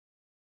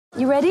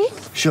You ready?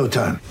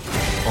 Showtime.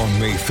 On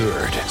May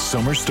 3rd,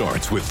 summer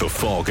starts with The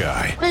Fall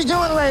Guy. What are you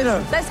doing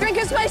later? Let's drink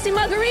a spicy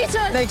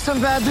margarita. Make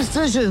some bad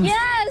decisions.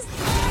 Yes!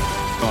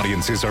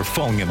 Audiences are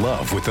falling in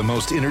love with the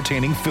most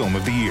entertaining film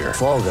of the year.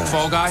 Fall Guy.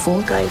 Fall Guy?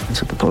 Fall guy.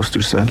 That's what the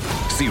poster said.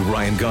 See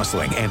Ryan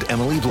Gosling and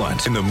Emily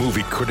Blunt in the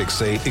movie critics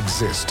say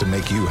exists to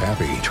make you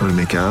happy. Trying to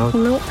make it out?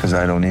 Nope. Because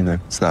I don't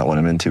either. It's not what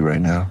I'm into right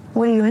now.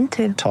 What are you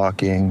into?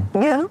 Talking.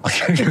 Yeah.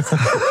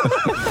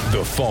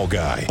 The Fall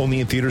Guy.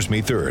 Only in theaters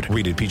May 3rd.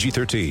 Rated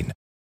PG-13.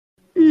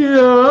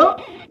 Yeah,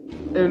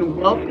 and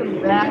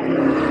welcome back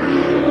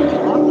to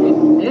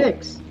Talking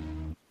Knicks.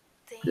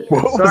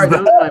 Sorry,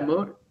 that was my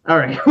motor. All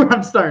right,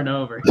 I'm starting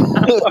over.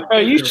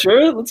 Are you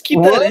sure? Let's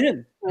keep that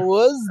in. What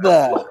was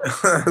that?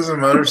 That was a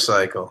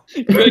motorcycle.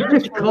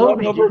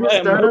 Colby, did you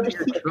start up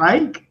your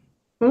trike?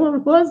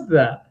 What was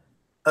that?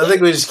 I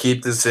think we just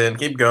keep this in.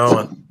 Keep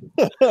going.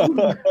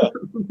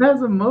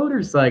 That's a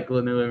motorcycle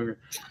in the living room.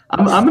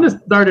 I'm going to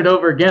start it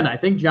over again. I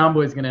think John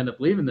Boy's going to end up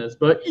leaving this,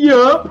 but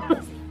yep.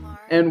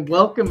 And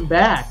welcome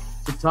back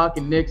to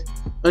Talking Knicks,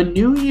 a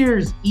New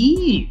Year's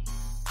Eve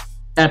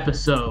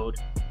episode.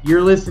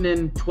 You're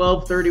listening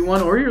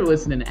 12:31, or you're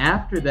listening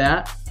after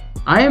that.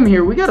 I am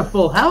here. We got a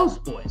full house,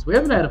 boys. We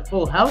haven't had a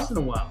full house in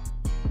a while.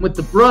 With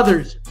the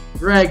brothers,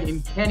 Greg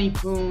and Kenny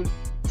Poon,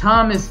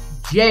 Thomas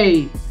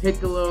J.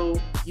 Piccolo.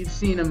 You've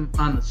seen him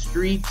on the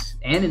streets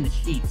and in the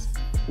sheets.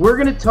 We're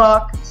going to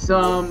talk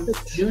some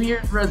New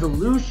Year's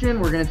resolution.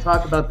 We're going to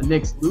talk about the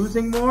Knicks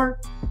losing more.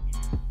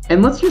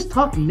 And let's just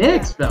talk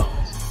Knicks,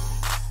 fellas.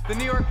 The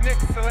New York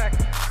Knicks select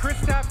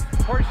Kristaps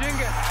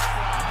Porzingis.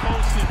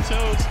 Posted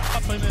toes,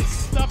 upping and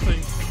stuffing.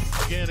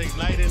 Again,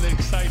 igniting and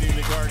exciting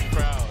the Garden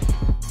crowd.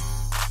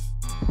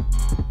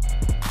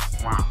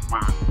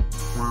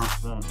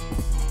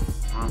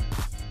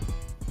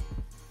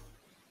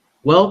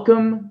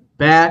 Welcome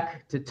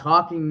back to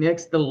Talking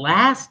Knicks, the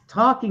last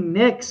Talking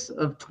Knicks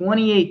of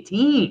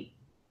 2018.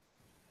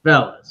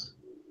 Fellas,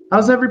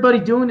 how's everybody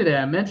doing today?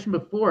 I mentioned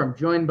before, I'm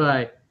joined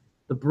by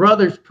the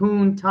brothers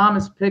Poon,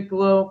 Thomas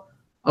Piccolo.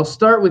 I'll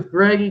start with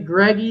Greggy.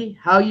 Greggy,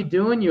 how you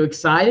doing? You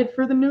excited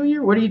for the new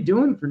year? What are you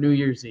doing for New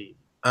Year's Eve?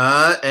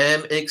 I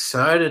am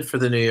excited for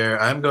the new year.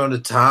 I'm going to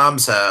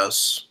Tom's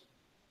house.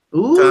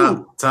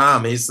 Ooh.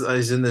 Tom, he's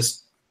in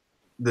this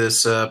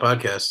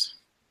podcast.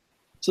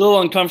 It's a little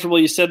uncomfortable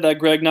you said that,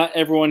 Greg. Not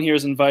everyone here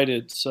is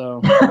invited,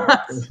 so.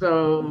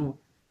 So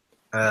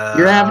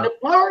you're having a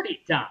party,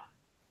 Tom.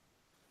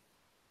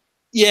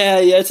 Yeah,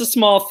 it's a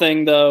small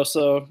thing though,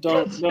 so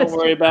don't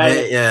worry about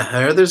it. Yeah,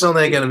 I heard there's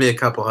only going to be a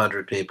couple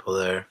hundred people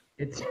there.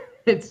 It's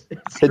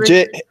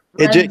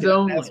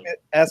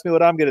Ask me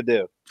what I'm gonna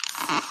do.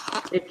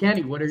 Hey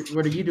Kenny, what are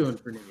you doing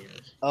for New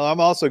Year's? Oh,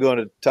 I'm also going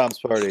to Tom's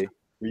party.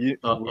 Were you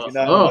not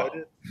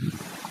invited?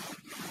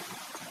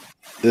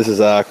 This is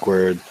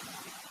awkward.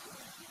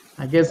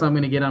 I guess I'm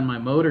gonna get on my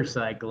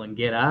motorcycle and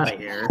get out of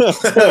here.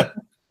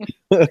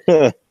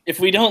 If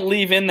we don't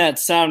leave in that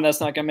sound, that's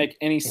not gonna make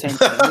any sense.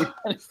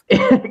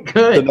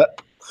 Good.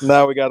 So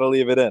now we got to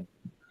leave it in.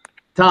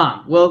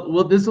 Tom,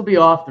 well, this will be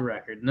off the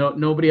record.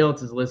 Nobody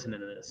else is listening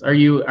to this. Are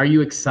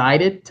you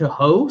excited to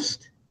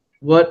host?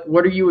 What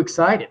are you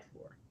excited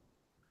for?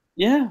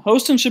 Yeah,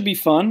 hosting should be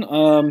fun.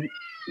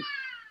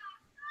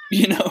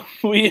 We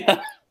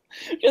got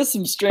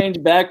some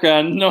strange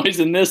background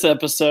noise in this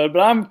episode, but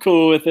I'm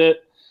cool with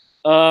it.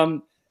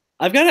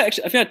 I've got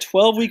a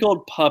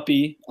 12-week-old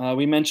puppy.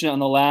 We mentioned it on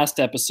the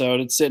last episode.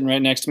 It's sitting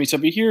right next to me. So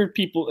if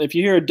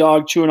you hear a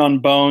dog chewing on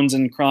bones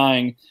and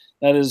crying,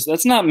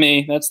 that's not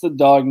me. That's the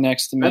dog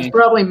next to me. That's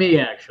probably me,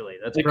 actually.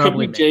 It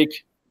probably could be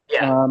Jake.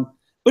 Yeah.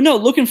 But no,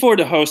 looking forward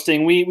to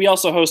hosting. We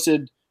also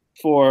hosted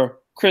for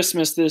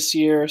Christmas this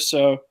year,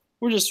 so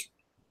we're just,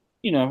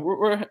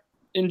 we're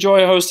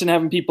enjoy hosting,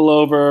 having people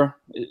over.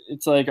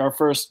 It's like our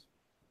first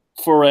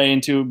foray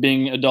into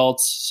being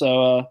adults.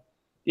 So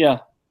yeah.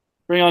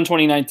 Bring on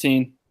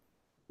 2019.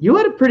 You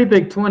had a pretty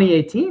big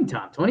 2018,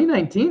 Tom.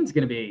 2019 is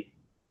going to be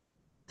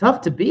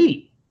tough to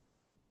beat.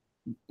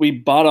 We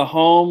bought a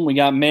home. We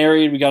got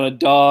married. We got a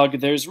dog.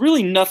 There's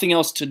really nothing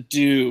else to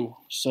do.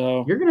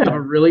 So you're going to have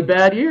a really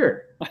bad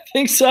year. I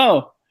think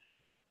so.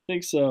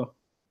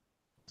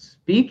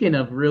 Speaking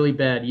of really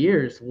bad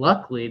years,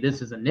 luckily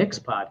this is a Knicks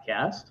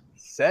podcast.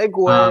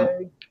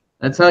 Segue.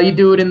 That's how you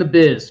do it in the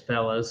biz,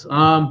 fellas.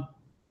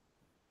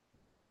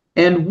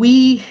 And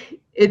we've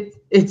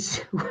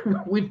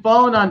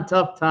fallen on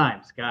tough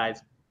times,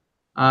 guys.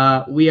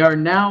 We are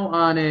now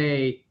on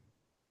a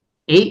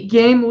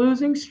 8-game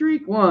losing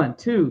streak. 1,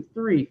 2,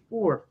 3,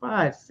 4,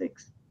 5,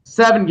 6,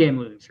 7-game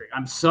losing streak.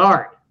 I'm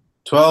sorry.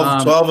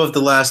 12 of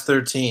the last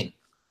 13.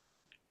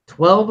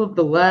 12 of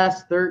the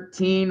last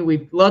 13.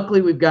 We've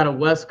got a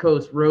West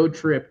Coast road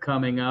trip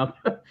coming up,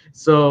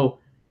 so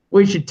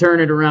we should turn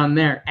it around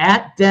there.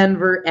 At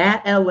Denver,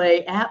 at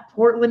LA, at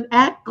Portland,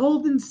 at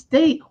Golden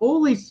State.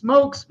 Holy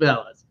smokes,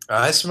 fellas.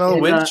 I smell a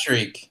win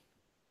streak.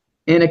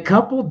 In a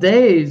couple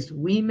days,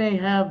 we may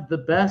have the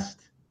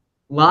best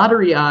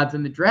lottery odds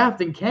in the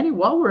draft. And Kenny,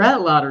 while we're at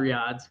lottery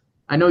odds,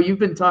 I know you've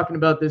been talking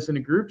about this in a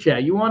group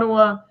chat. You want to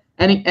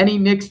Any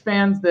Knicks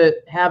fans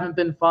that haven't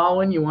been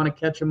following, you want to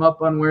catch them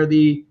up on where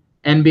the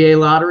NBA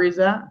lottery's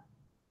at?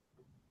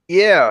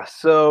 Yeah,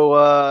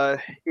 so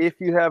if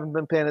you haven't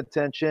been paying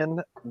attention,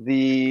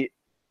 the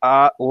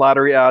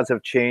lottery odds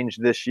have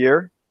changed this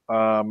year.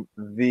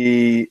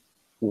 The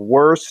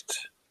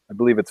worst, I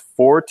believe it's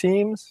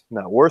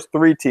worst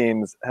 3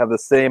 teams have the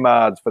same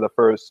odds for the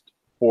first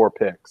 4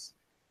 picks.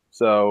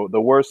 So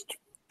the worst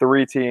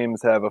 3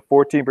 teams have a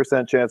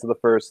 14% chance of the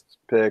first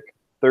pick,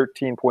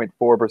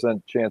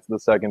 13.4% chance of the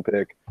second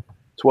pick,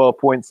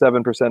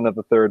 12.7% of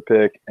the third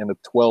pick, and a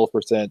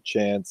 12%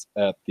 chance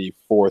at the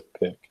fourth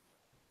pick.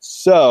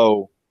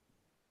 So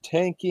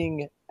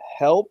tanking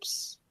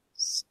helps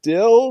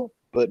still,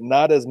 but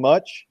not as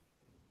much.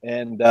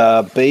 And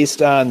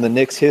based on the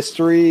Knicks'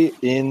 history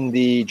in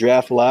the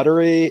draft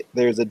lottery,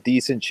 there's a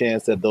decent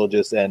chance that they'll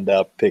just end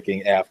up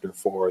picking after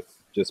fourth,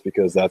 just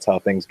because that's how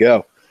things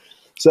go.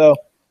 So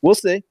we'll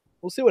see.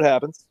 We'll see what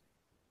happens.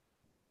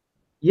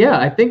 Yeah,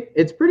 I think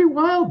it's pretty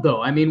wild,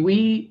 though. I mean,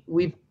 we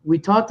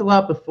talked a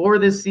lot before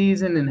this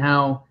season and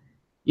how,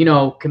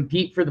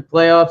 compete for the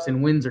playoffs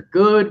and wins are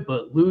good,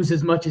 but lose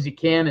as much as you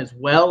can as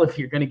well if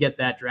you're going to get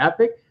that draft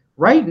pick.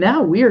 Right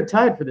now, we are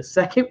tied for the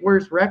second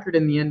worst record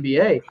in the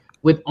NBA,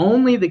 with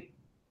only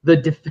the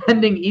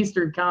defending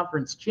Eastern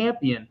Conference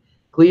champion,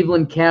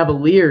 Cleveland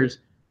Cavaliers,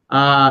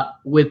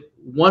 with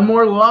one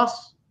more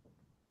loss,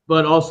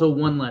 but also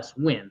one less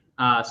win.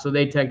 So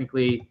they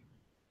technically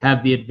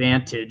have the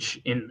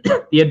advantage in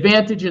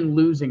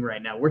losing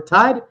right now. We're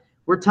tied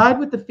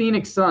with the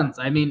Phoenix Suns.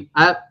 I mean,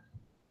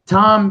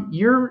 Tom,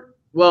 you're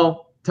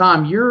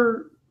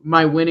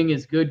my winning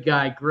is good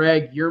guy.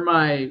 Greg, you're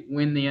my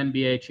win the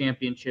NBA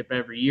championship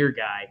every year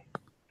guy.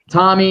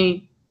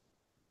 Tommy,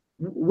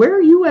 where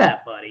are you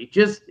at, buddy?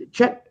 Just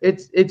check.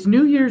 It's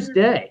New Year's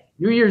Day,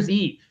 New Year's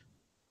Eve.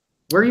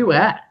 Where are you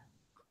at?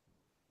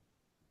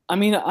 I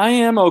mean, I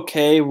am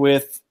okay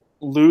with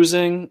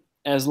losing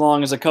as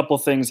long as a couple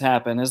things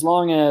happen. As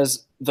long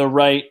as the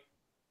right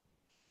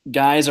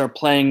guys are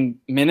playing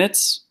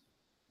minutes.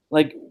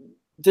 Like,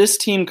 this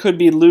team could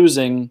be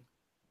losing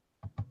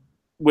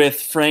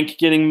with Frank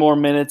getting more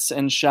minutes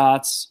and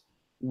shots,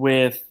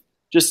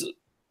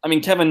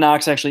 Kevin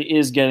Knox actually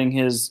is getting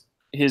his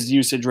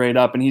usage rate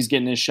up and he's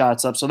getting his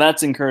shots up. So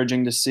that's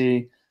encouraging to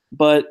see.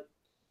 But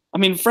I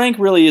mean, Frank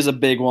really is a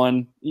big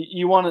one.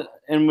 You want to,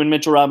 and when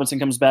Mitchell Robinson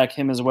comes back,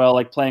 him as well,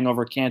 like playing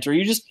over Cantor,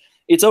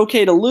 it's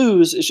okay to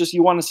lose. It's just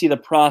you want to see the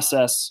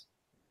process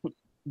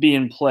be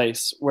in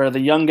place where the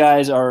young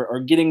guys are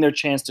getting their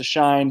chance to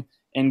shine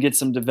and get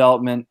some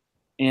development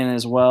in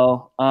as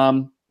well.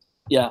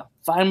 Yeah,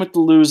 fine with the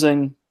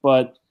losing,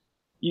 but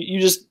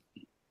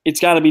it's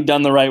got to be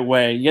done the right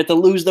way. You have to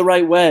lose the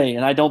right way,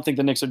 and I don't think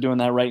the Knicks are doing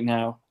that right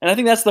now. And I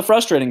think that's the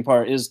frustrating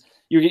part is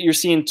you're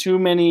seeing too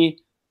many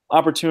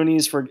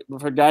opportunities for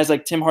guys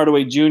like Tim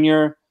Hardaway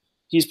Jr.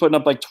 He's putting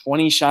up like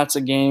 20 shots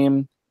a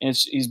game, and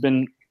he's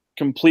been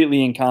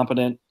completely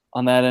incompetent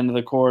on that end of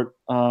the court.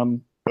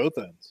 Both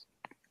ends.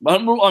 I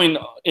mean,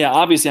 yeah,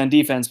 obviously on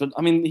defense, but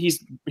I mean,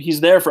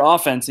 he's there for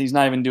offense. He's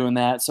not even doing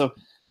that. So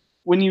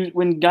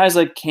when guys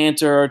like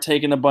Cantor are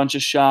taking a bunch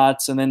of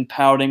shots and then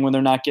pouting when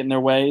they're not getting their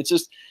way, it's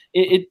just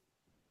it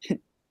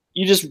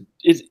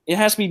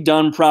has to be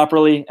done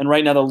properly. And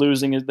right now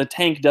the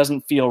tank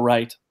doesn't feel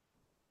right.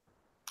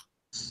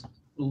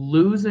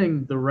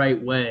 Losing the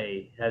right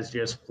way has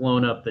just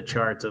flown up the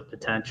charts of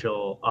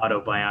potential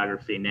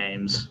autobiography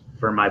names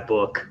for my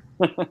book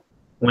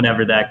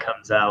whenever that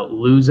comes out.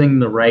 Losing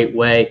the right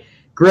way.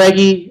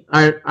 Greggy,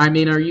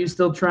 are you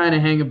still trying to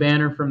hang a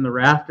banner from the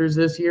rafters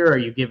this year? Are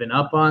you giving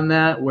up on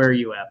that? Where are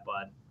you at,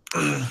 bud?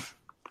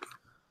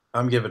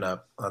 I'm giving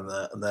up on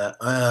that.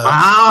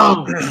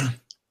 Wow.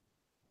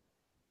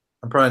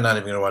 I'm probably not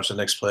even going to watch the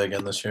Knicks play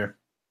again this year.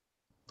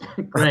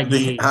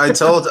 Greggy. I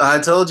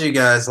told you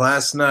guys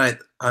last night.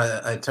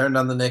 I turned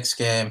on the Knicks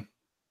game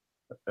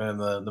in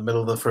the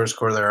middle of the first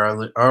quarter.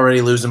 They're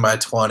already losing by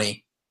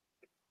 20.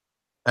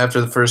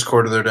 After the first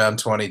quarter, they're down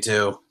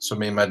 22. So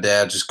me and my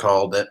dad just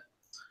called it,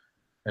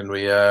 and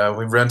we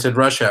rented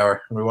Rush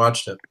Hour and we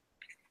watched it.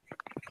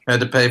 I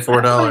had to pay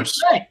 $4.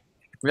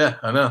 Yeah,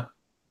 I know. I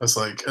was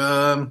like,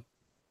 I'm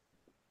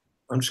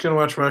just gonna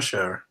watch Rush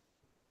Hour.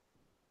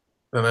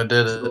 Then I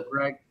did it.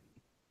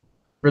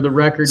 For the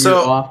record, you're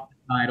off the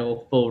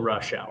title, full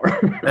Rush Hour.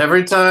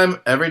 every time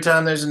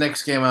there's a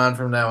Knicks game on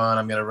from now on,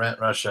 I'm gonna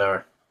rent Rush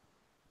Hour.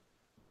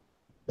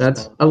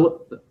 That's a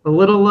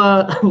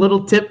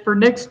little tip for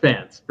Knicks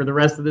fans for the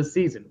rest of the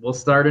season. We'll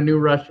start a new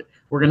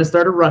We're going to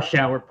start a Rush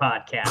Hour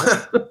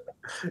podcast.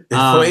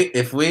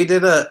 If we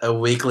did a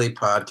weekly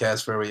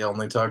podcast where we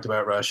only talked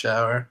about Rush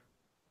Hour,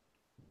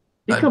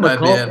 become a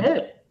cult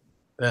hit.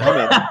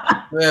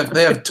 Yeah. They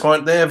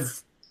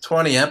have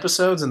 20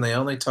 episodes and they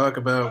only talk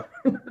about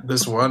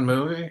this one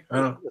movie. I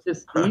don't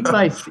just scene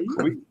by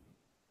scene.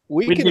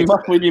 We'd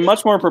be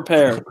much more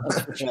prepared.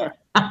 That's for sure.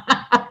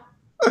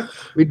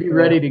 We'd be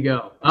ready to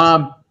go.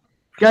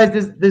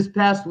 Guys, this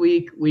past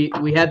week we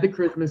had the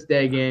Christmas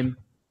Day game.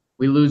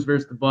 We lose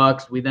versus the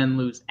Bucks. We then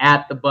lose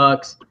at the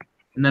Bucks.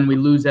 and then we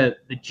lose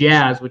at the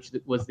Jazz, which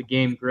was the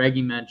game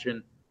Greggy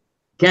mentioned.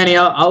 Kenny,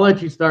 I'll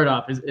let you start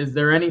off. Is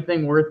there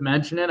anything worth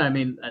mentioning? I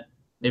mean,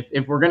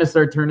 if we're going to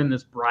start turning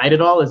this bright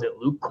at all, is it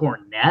Luke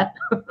Cornett?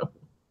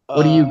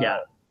 What do you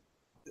got?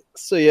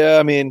 So, yeah,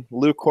 I mean,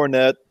 Luke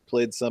Cornett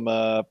played some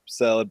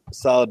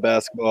solid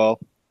basketball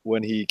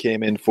when he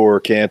came in for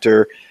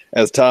Cantor.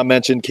 As Tom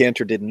mentioned,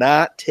 Cantor did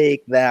not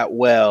take that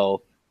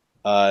well,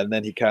 and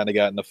then he kind of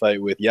got in a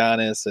fight with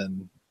Giannis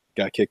and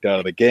got kicked out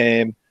of the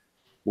game,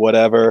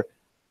 whatever.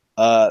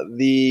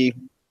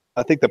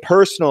 I think the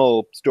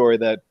personal story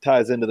that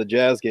ties into the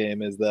Jazz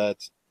game is that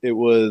they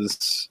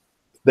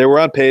were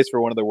on pace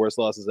for one of their worst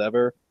losses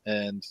ever,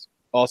 and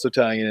also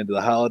tying it into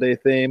the holiday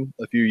theme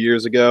a few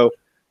years ago.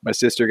 My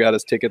sister got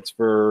us tickets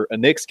for a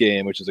Knicks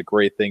game, which is a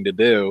great thing to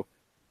do.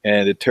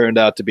 And it turned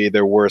out to be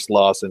their worst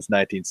loss since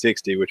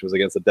 1960, which was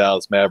against the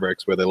Dallas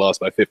Mavericks, where they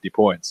lost by 50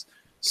 points.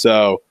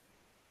 So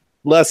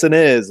lesson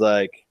is,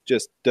 like,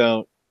 just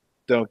don't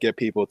get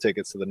people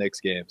tickets to the Knicks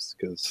games,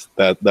 because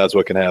that's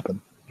what can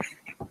happen.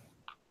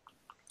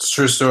 It's a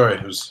true story.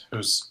 It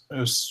was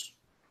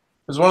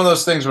one of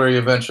those things where you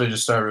eventually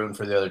just start rooting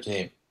for the other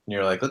team. And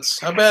you're like,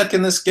 how bad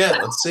can this get?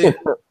 Let's see.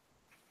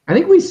 I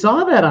think we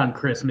saw that on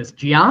Christmas.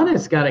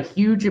 Giannis got a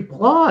huge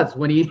applause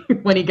when he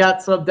got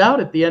subbed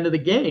out at the end of the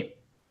game.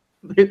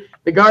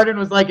 The Garden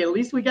was like, at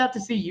least we got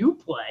to see you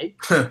play.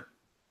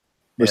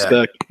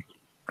 Respect.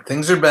 Yeah.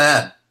 Things are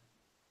bad.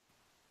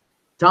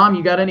 Tom,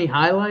 you got any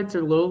highlights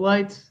or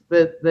lowlights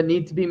that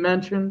need to be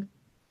mentioned?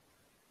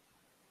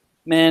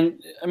 Man,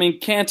 I mean,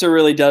 Cantor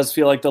really does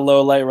feel like the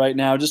low light right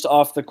now, just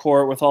off the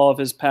court with all of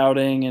his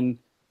pouting and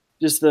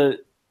just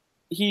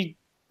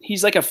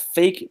he's like a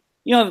fake,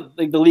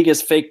 like the league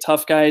has fake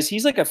tough guys.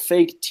 He's like a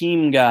fake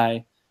team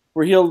guy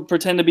where he'll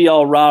pretend to be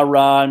all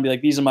rah-rah and be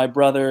like, these are my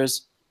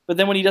brothers. But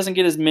then when he doesn't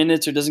get his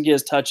minutes or doesn't get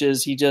his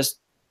touches, he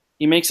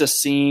makes a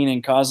scene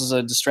and causes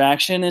a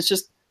distraction.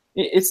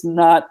 It's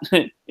not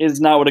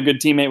what a good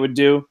teammate would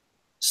do.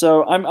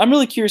 So I'm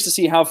really curious to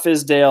see how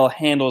Fizdale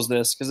handles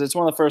this, because it's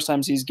one of the first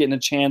times he's getting a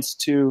chance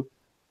to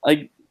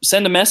like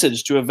send a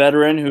message to a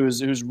veteran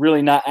who's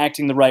really not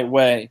acting the right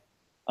way.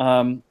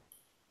 I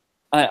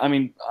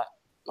mean,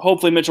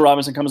 hopefully Mitchell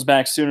Robinson comes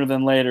back sooner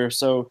than later,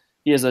 so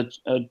he has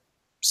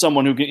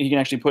someone who he can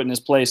actually put in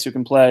his place who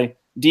can play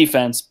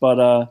defense.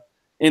 But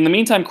in the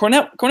meantime,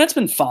 Cornette's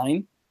been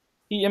fine.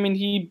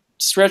 He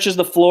stretches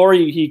the floor.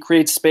 He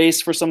creates space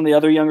for some of the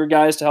other younger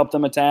guys to help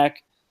them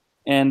attack,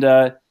 and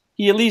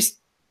he at least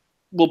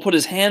will put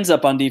his hands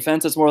up on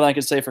defense. That's more than I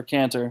could say for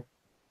Cantor.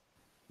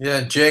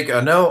 Yeah, Jake,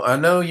 I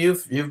know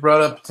you've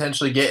brought up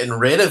potentially getting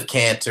rid of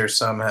Cantor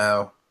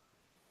somehow.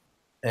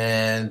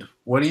 And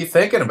what are you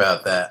thinking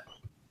about that?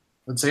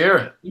 Let's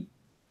hear it.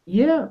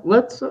 Yeah,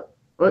 let's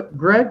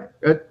Greg,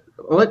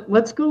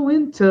 let's go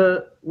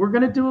into, we're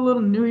going to do a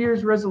little New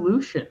Year's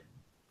resolution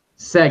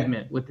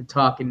segment with the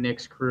Talking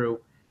Knicks crew.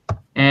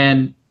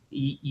 And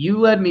you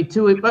led me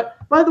to it. But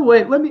by the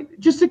way, let me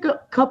just a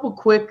couple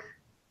quick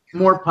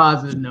more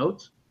positive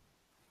notes.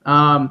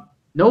 Noah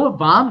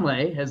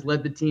Vonleh has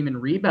led the team in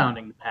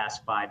rebounding the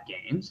past 5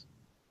 games.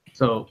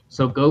 So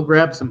go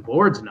grab some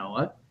boards,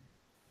 Noah.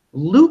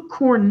 Luke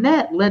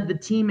Cornett led the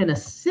team in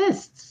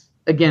assists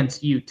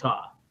against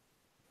Utah.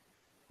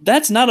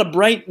 That's not a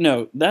bright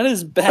note. That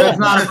is bad. That's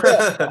not a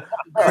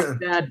bright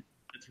sad.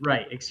 That's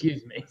right.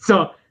 Excuse me.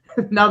 So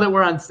now that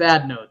we're on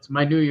sad notes,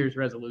 my New Year's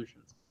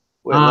resolutions.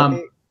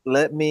 Wait,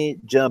 let me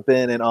jump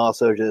in and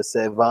also just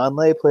say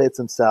Vonleh played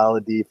some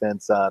solid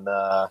defense on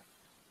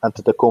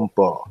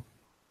Antetokounmpo.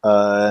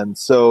 And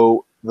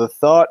so the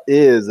thought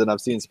is, and I've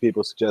seen some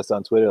people suggest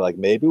on Twitter, like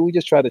maybe we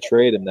just try to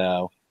trade him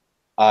now.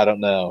 I don't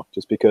know,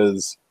 just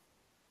because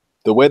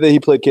the way that he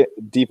played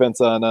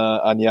defense on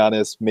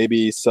Giannis,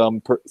 maybe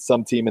some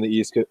team in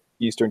the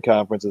Eastern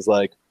Conference is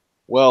like,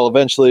 well,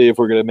 eventually if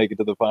we're going to make it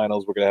to the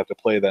finals, we're going to have to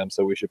play them,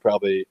 so we should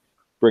probably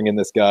bring in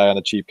this guy on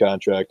a cheap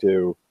contract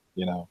who,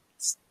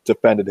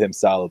 defended him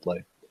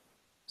solidly.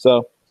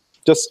 So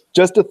just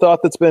a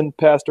thought that's been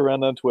passed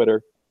around on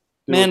Twitter.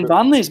 Man,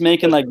 Vonleh's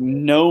making like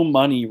no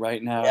money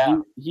right now. Yeah.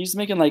 He's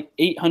making like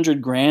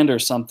 $800,000 or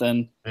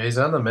something. He's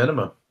on the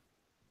minimum.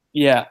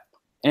 Yeah.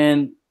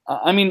 And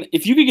I mean,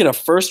 if you could get a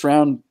first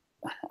round,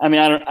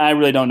 I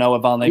really don't know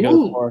what Vonleh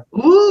goes for.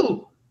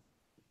 Ooh.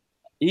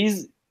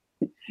 He's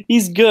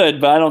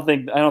good, but I don't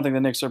think the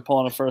Knicks are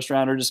pulling a first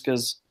rounder just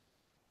because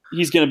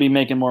he's going to be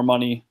making more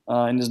money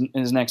in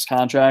his next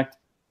contract.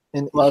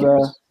 And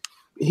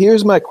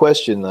here's my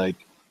question: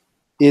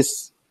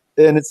 it's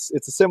a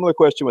similar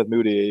question with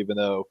Moutier, even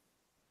though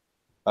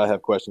I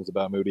have questions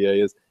about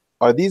Moutier.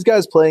 Are these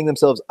guys playing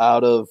themselves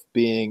out of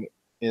being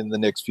in the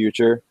Knicks'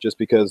 future just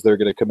because they're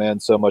going to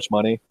command so much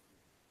money,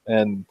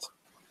 and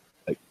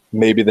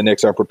maybe the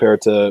Knicks aren't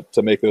prepared to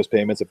make those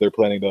payments if they're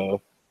planning to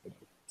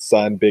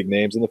sign big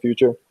names in the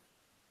future?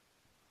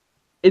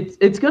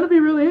 It's going to be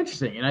really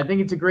interesting, and I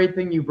think it's a great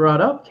thing you brought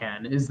up,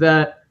 Ken, is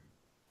that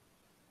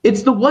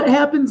it's the what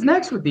happens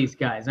next with these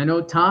guys. I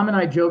know Tom and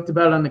I joked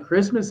about it on the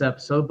Christmas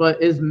episode,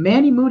 but is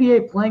Manny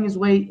Moutier playing his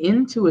way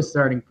into a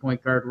starting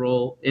point guard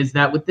role? Is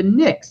that with the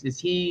Knicks? Is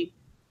he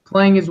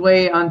playing his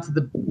way onto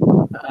the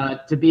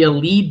to be a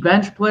lead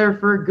bench player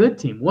for a good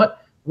team.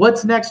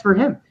 What's next for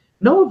him?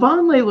 Noah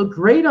Vonleh looked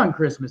great on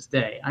Christmas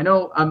Day. I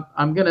know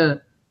I'm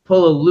gonna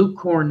pull a Luke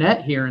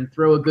Cornett here and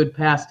throw a good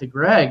pass to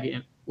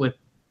Greg with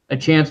a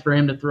chance for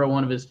him to throw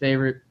one of his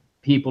favorite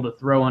people to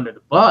throw under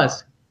the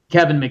bus,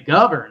 Kevin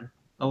McGovern,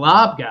 a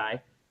lob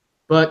guy.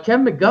 But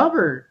Kevin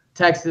McGovern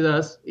texted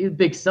us. He's a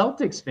big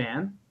Celtics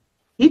fan.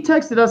 He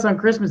texted us on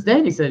Christmas Day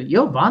and he said,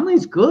 "Yo,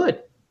 Vonleh's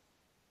good."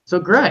 So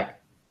Greg,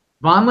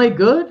 Vonleh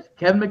good?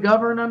 Kevin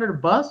McGovern under the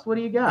bus? What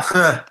do you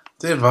got?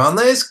 Dude,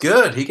 Vonleh's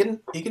good.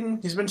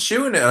 He's been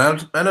shooting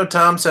it. I know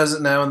Tom says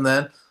it now and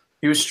then.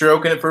 He was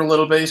stroking it for a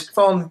little bit. He's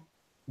falling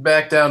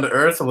back down to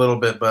earth a little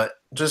bit, but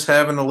just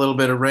having a little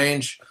bit of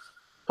range.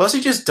 Plus,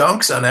 he just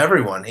dunks on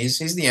everyone. He's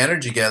the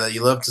energy guy that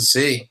you love to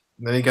see.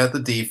 And then he got the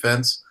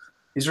defense.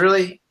 He's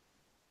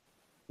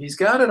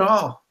got it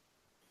all.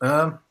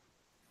 I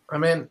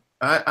mean,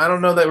 I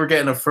don't know that we're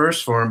getting a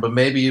first for him, but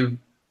maybe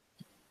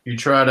you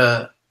try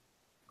to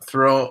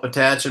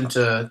attach him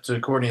to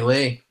Courtney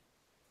Lee,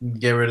 and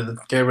get rid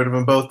of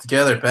them both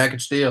together,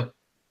 package deal.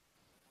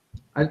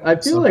 I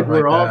feel like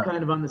we're all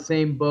kind of on the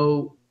same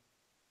boat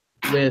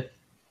with.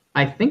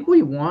 I think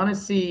we want to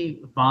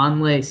see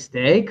Vonleh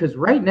stay because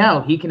right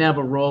now he can have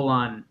a role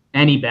on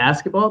any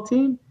basketball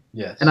team.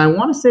 Yes. And I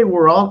want to say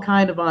we're all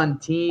kind of on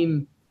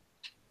team.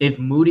 If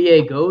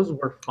Mudiay goes,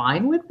 we're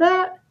fine with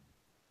that.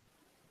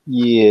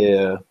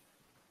 Yeah.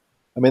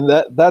 I mean,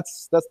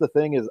 that's the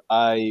thing is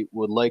I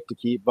would like to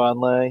keep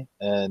Vonleh,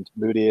 and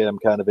Mudiay I'm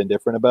kind of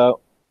indifferent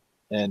about.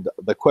 And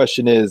the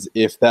question is,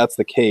 if that's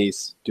the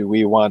case, do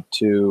we want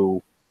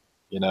to,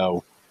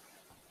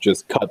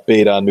 just cut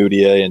bait on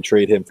Mudiay and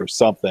trade him for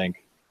something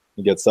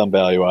and get some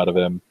value out of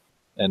him?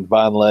 And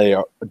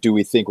Vonleh, do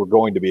we think we're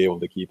going to be able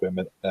to keep him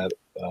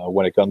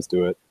when it comes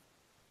to it?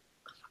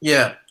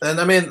 Yeah,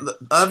 and I mean,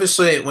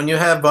 obviously, when you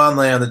have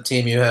Vonleh on the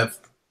team, you have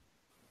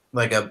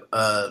like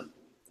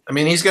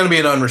he's going to be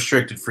an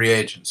unrestricted free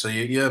agent, so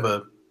you have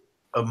a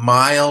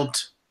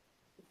mild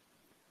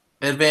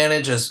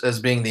advantage as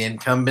being the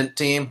incumbent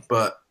team,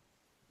 but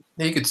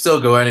he could still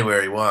go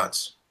anywhere he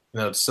wants.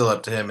 It's still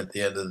up to him at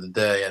the end of the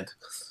day. And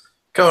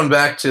going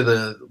back to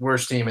the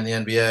worst team in the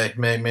NBA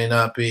may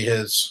not be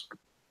his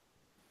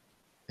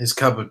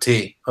cup of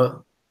tea.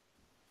 Well,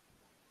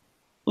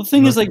 the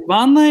thing is,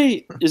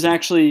 Vonleh is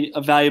actually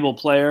a valuable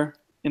player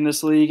in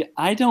this league.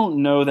 I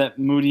don't know that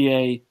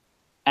Mudiay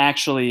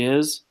actually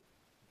is.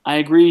 I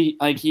agree.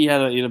 He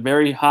had a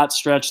very hot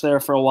stretch there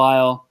for a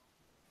while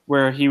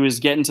where he was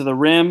getting to the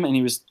rim and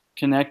he was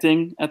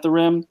connecting at the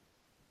rim.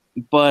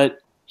 But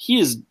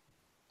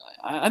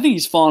I think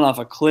he's fallen off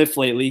a cliff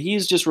lately.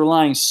 He's just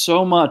relying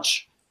so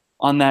much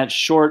on that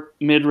short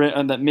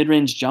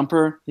mid-range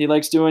jumper he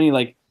likes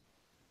doing.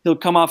 He'll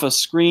come off a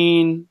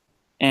screen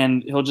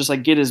and he'll just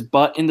get his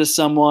butt into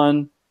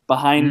someone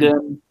behind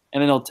him,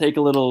 and then he'll take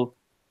a little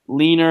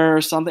leaner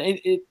or something.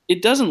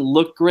 It doesn't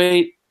look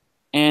great,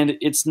 and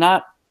it's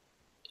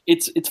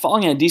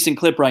falling at a decent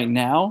clip right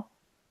now,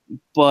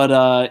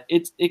 but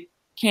it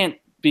can't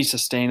be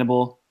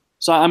sustainable.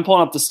 So I'm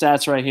pulling up the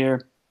stats right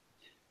here.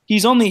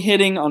 He's only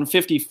hitting on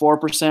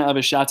 54% of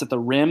his shots at the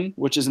rim,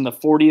 which is in the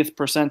 40th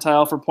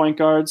percentile for point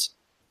guards,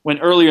 when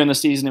earlier in the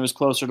season it was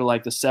closer to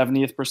the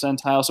 70th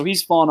percentile. So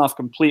he's fallen off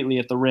completely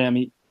at the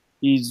rim.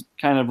 He's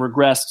kind of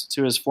regressed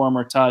to his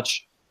former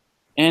touch.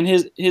 And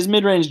his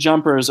mid-range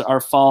jumpers are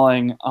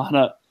falling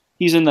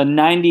he's in the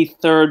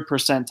 93rd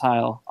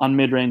percentile on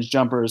mid-range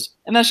jumpers,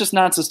 and that's just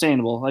not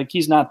sustainable.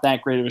 He's not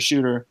that great of a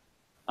shooter.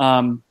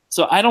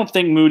 So I don't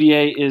think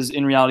Mudiay is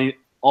in reality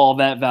all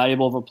that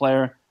valuable of a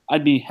player.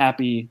 I'd be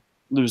happy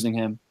losing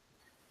him.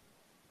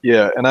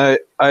 Yeah, and I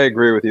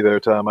agree with you there,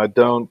 Tom. I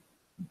don't,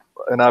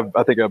 and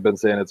I think I've been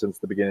saying it since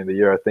the beginning of the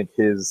year. I think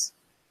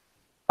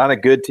on a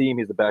good team,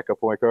 he's a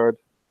backup point guard.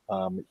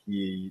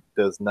 He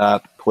does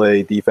not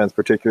play defense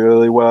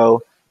particularly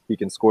well. He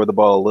can score the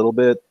ball a little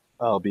bit,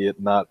 albeit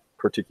not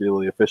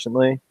particularly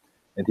efficiently,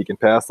 and he can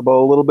pass the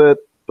ball a little bit,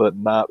 but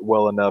not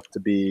well enough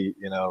to be,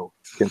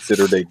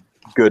 considered a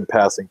good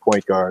passing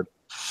point guard.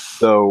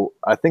 So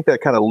I think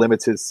that kind of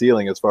limits his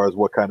ceiling as far as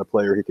what kind of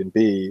player he can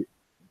be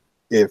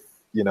if,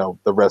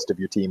 the rest of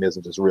your team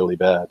isn't just really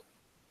bad.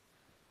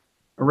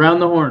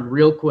 Around the horn,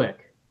 real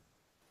quick.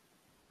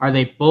 Are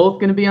they both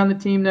going to be on the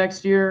team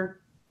next year?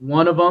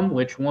 One of them,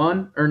 which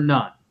one, or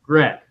none?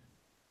 Greg.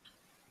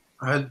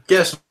 I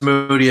guess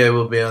Mudiay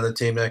will be on the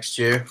team next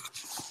year.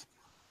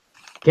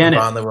 Kenneth.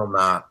 Vonleh will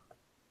not.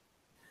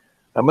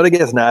 I'm going to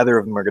guess neither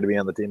of them are going to be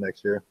on the team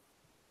next year.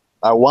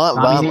 I want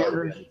Vonleh to be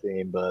on the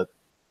team, but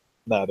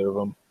neither of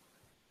them.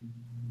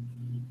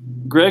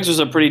 Greg's was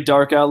a pretty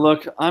dark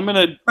outlook. I'm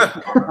gonna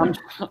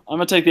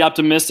take the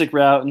optimistic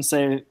route and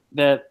say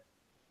that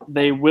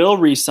they will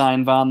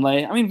re-sign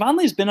Vonleh. I mean,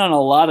 Vonleh's been on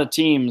a lot of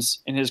teams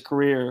in his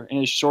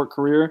short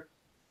career.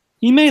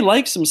 He may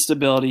like some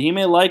stability. He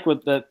may like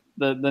what the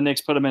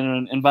Knicks put him in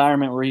an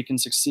environment where he can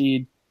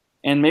succeed,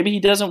 and maybe he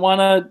doesn't want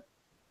to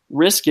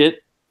risk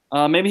it.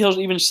 Maybe he'll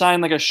even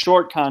sign a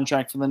short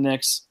contract for the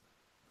Knicks.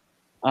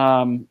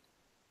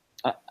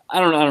 I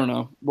don't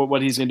know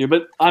what he's gonna do,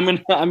 but I'm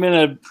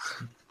gonna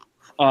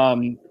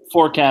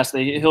forecast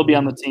that he'll be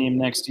on the team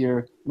next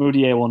year.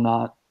 Mudiay will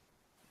not.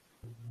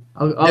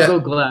 I'll go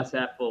glass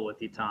half full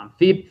with you, Tom.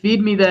 Feed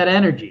me that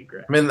energy,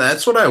 Greg. I mean,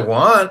 that's what I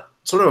want.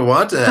 That's what I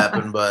want to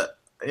happen. But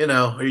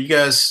are we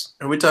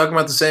talking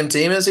about the same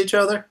team as each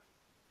other?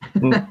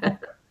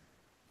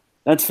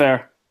 That's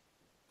fair.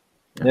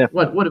 Yeah.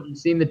 What have you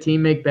seen the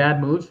team make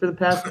bad moves for the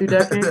past 2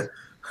 decades?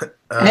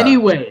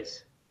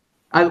 Anyways,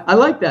 I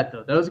like that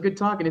though. That was a good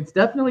talk, and it's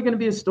definitely going to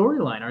be a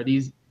storyline. Are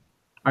these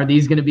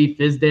going to be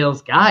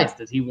Fizdale's guys?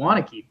 Does he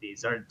want to keep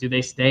these, or do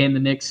they stay in the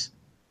Knicks'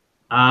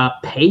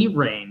 pay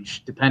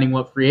range, depending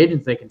what free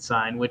agents they can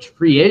sign? Which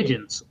free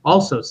agents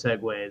also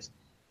segues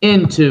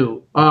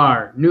into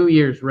our New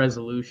Year's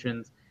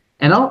resolutions.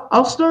 And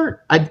I'll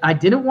start. I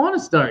didn't want to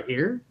start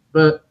here,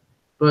 but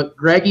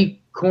Greggy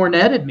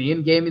cornetted me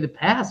and gave me the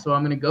pass, so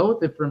I'm going to go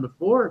with it from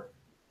before.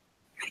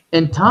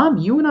 And Tom,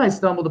 you and I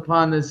stumbled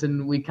upon this,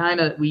 and we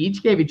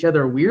each gave each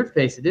other a weird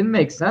face. It didn't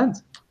make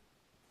sense.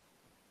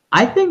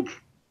 I think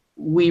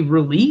we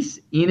release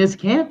Enes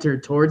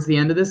Kanter towards the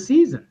end of this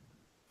season.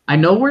 I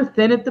know we're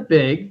thin at the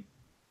big.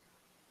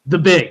 The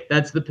big,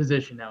 that's the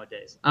position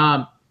nowadays.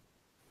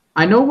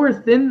 I know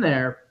we're thin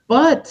there,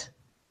 but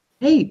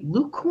hey,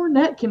 Luke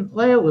Cornett can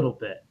play a little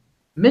bit.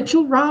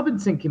 Mitchell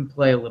Robinson can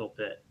play a little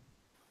bit.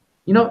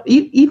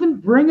 Even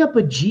bring up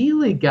a G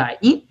League guy.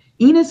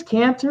 Enes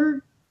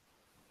Kanter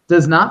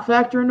does not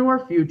factor into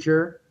our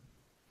future.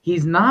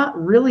 He's not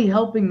really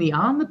helping the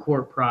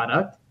on-the-court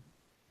product.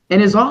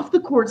 And his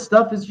off-the-court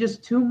stuff is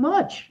just too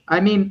much. I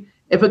mean,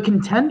 if a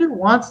contender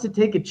wants to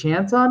take a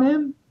chance on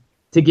him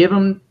to give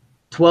him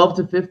 12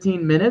 to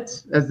 15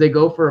 minutes as they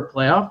go for a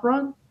playoff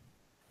run,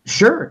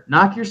 sure,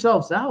 knock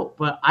yourselves out.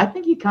 But I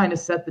think you kind of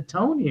set the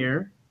tone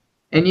here,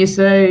 and you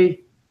say,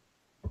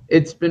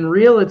 it's been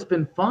real, it's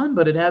been fun,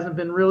 but it hasn't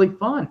been really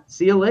fun.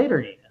 See you later,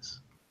 Enes.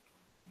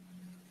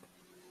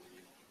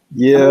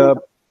 Yeah.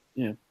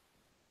 Yeah.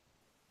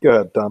 Go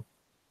ahead, Tom.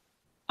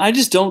 I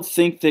just don't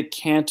think that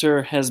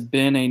Kanter has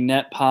been a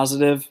net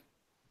positive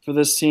for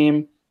this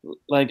team.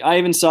 Like, I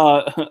even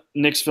saw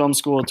Knicks Film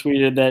School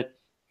tweeted that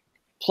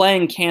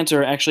playing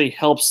Kanter actually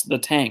helps the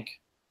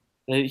tank.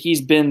 That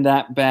he's been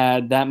that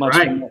bad, that much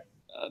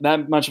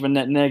of a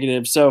net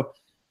negative. So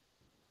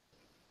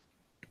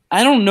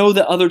I don't know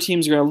that other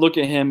teams are going to look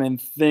at him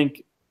and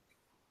think,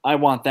 I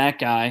want that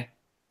guy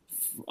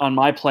on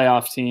my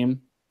playoff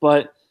team.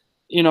 But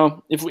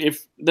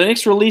if the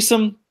Knicks release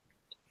him,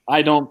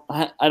 I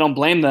don't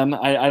blame them.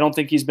 I don't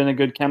think he's been a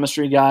good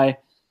chemistry guy.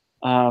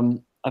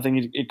 I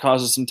think it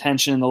causes some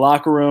tension in the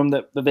locker room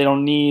that they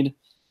don't need.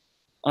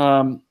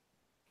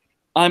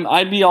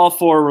 I'd be all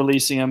for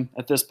releasing him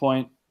at this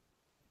point.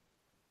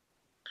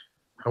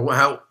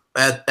 How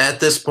at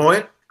this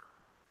point?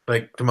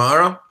 Like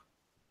tomorrow?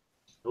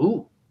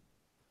 Ooh.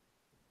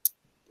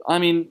 I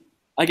mean,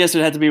 I guess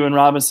it had to be when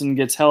Robinson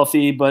gets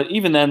healthy, but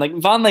even then, like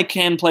Vonleh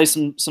can play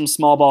some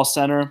small ball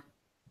center,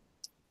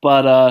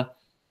 but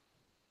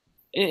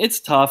it's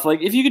tough.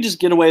 Like if you could just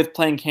get away with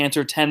playing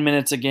Kanter 10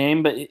 minutes a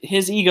game, but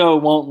his ego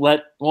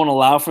won't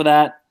allow for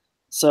that,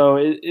 so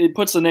it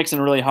puts the Knicks in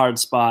a really hard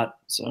spot.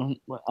 So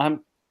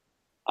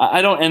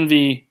I don't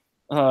envy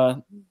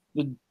the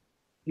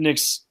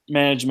Knicks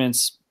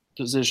management's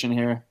position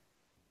here.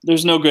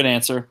 There's no good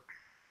answer.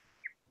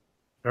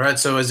 All right,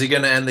 so is he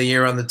going to end the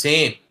year on the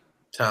team,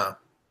 Tom?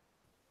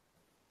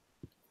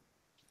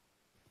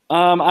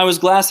 I was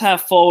glass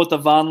half full with the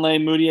Vonleh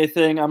Mudiay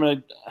thing. I'm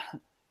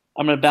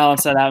gonna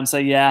balance that out and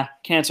say, yeah,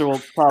 Kanter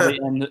will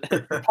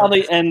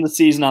probably end the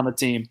season on the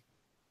team.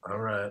 All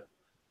right.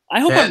 I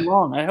hope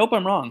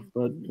I'm wrong,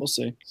 but we'll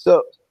see.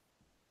 So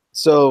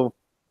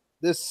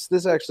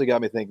this actually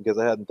got me thinking, because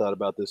I hadn't thought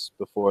about this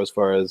before, as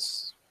far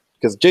as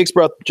because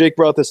Jake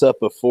brought this up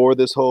before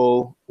this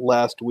whole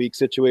last week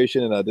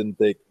situation, and I didn't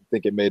think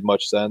it made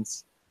much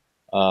sense.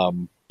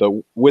 But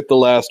with the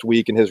last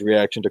week and his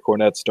reaction to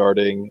Cornette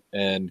starting,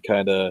 and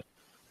kind of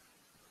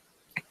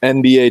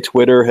NBA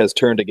Twitter has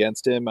turned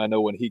against him. I know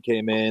when he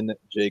came in,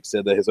 Jake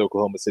said that his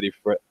Oklahoma City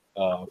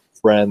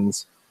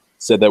friends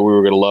said that we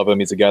were going to love him.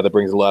 He's a guy that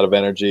brings a lot of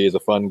energy. He's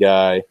a fun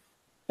guy.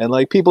 And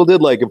like people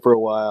did like him for a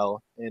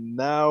while. And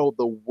now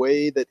the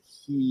way that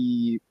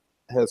he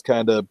has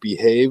kind of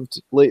behaved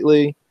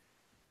lately,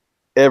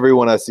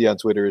 everyone I see on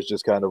Twitter is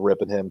just kind of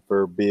ripping him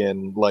for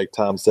being, like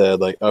Tom said,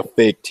 like a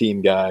fake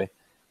team guy.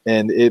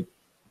 And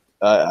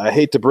I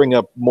hate to bring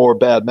up more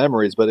bad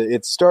memories, but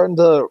it's starting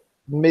to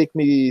make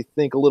me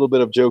think a little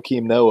bit of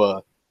Joakim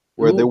Noah,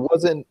 where there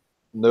wasn't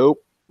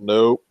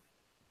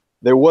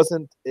there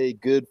wasn't a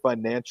good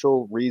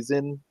financial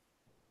reason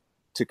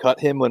to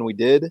cut him when we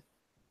did,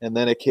 and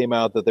then it came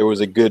out that there was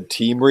a good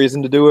team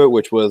reason to do it,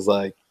 which was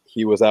like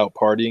he was out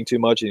partying too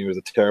much and he was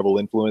a terrible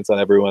influence on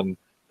everyone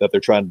that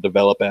they're trying to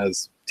develop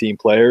as team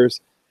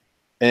players.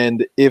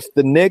 And if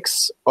the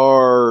Knicks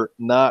are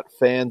not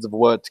fans of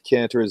what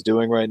Kanter is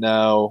doing right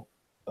now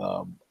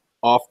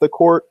off the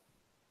court,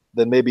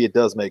 then maybe it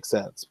does make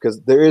sense, because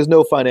there is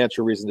no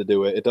financial reason to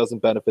do it. It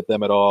doesn't benefit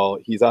them at all.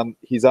 He's on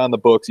the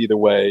books either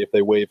way if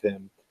they waive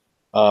him.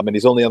 and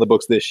he's only on the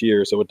books this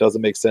year, so it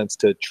doesn't make sense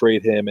to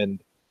trade him,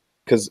 and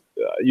because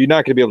you're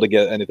not going to be able to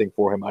get anything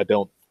for him, I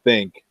don't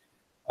think.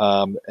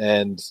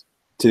 And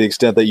to the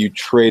extent that you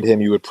trade him,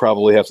 you would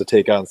probably have to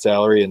take on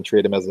salary and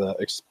trade him as an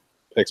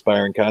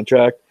expiring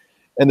contract.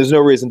 And there's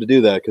no reason to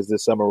do that because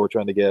this summer we're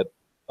trying to get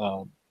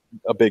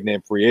a big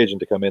name free agent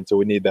to come in, so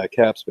we need that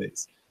cap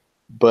space.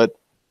 But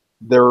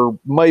there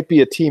might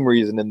be a team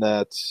reason in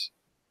that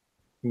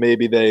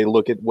maybe they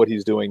look at what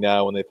he's doing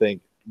now and they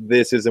think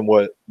this isn't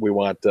what we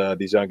want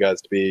these young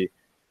guys to be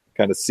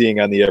kind of seeing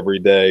on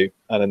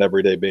an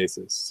everyday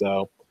basis.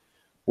 So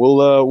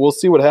we'll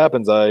see what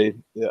happens. I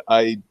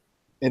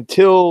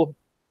until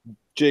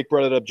Jake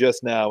brought it up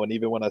just now, and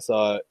even when I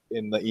saw it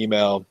in the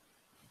email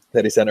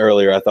that he sent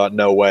earlier, I thought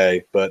no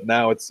way. But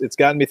now it's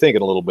gotten me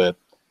thinking a little bit.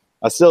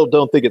 I still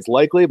don't think it's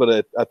likely,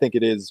 but I think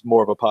it is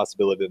more of a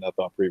possibility than I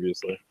thought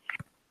previously.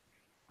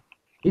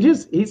 He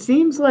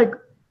seems like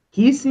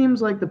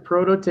the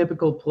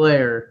prototypical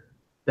player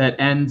that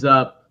ends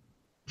up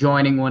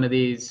joining one of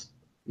these,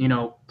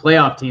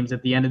 playoff teams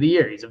at the end of the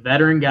year. He's a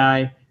veteran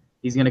guy.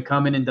 He's going to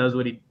come in and does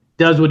what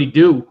he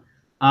do.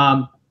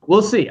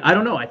 We'll see. I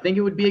don't know. I think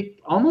it would be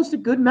almost a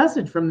good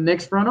message from the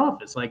Knicks front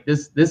office. Like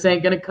this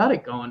ain't going to cut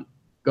it going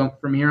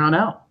from here on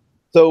out.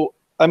 So,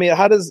 I mean,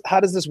 how does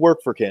this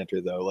work for Cantor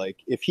though? Like,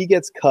 if he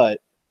gets cut,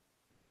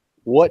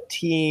 what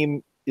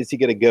team is he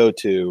going to go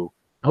to?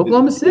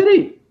 Oklahoma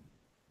City.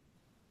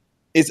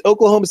 Is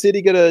Oklahoma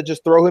City going to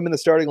just throw him in the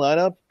starting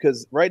lineup?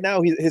 Because right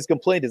now his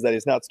complaint is that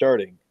he's not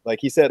starting. Like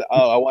he said,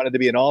 I wanted to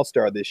be an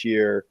all-star this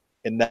year,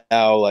 and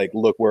now, like,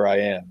 look where I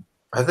am.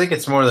 I think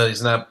it's more that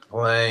he's not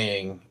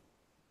playing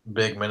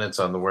big minutes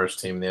on the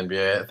worst team in the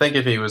NBA. I think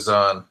if he was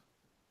on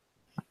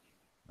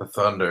the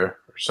Thunder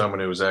or someone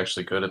who was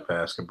actually good at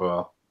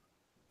basketball,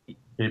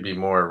 he'd be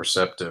more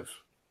receptive.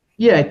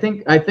 Yeah, I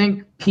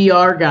think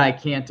PR guy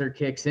Cantor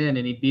kicks in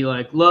and he'd be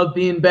like, love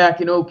being back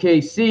in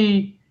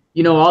OKC.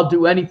 I'll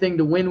do anything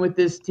to win with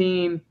this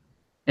team.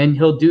 And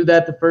he'll do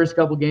that the first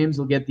couple games.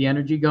 He'll get the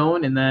energy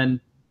going, and then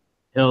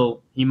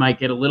he might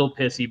get a little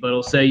pissy, but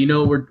he'll say,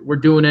 we're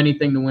doing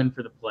anything to win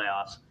for the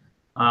playoffs.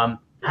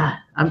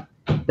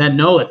 That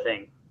Noah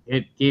thing,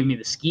 it gave me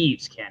the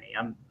skeeves, Kenny.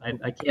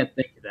 I can't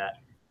think of that.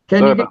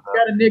 Kenny, you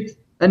got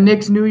a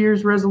Knicks New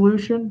Year's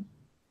resolution?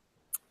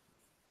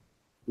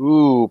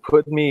 Ooh,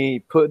 put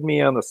me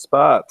on the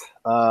spot.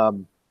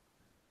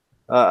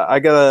 I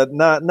got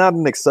not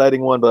an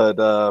exciting one, but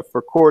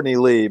for Courtney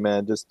Lee,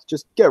 man,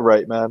 just get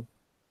right, man.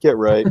 Get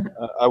right.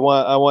 I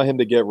want him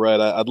to get right.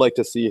 I'd like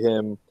to see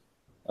him,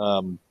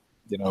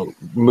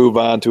 move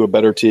on to a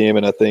better team,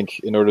 and I think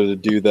in order to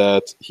do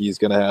that, he's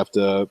going to have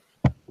to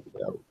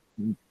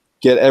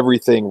get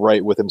everything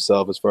right with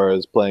himself as far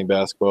as playing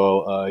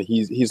basketball.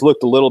 He's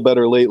looked a little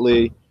better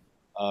lately.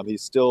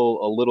 He's still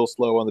a little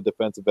slow on the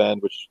defensive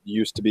end, which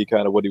used to be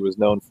kind of what he was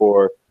known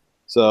for.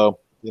 So,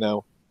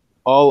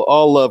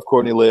 all love,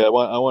 Courtney Lee. I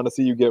want to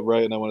see you get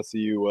right, and I want to see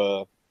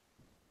you,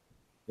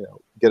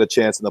 get a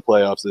chance in the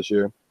playoffs this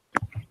year.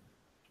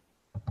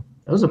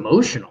 That was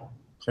emotional.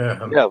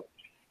 Yeah,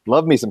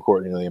 love me some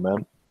Courtney Lee,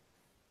 man.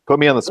 Put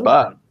me on the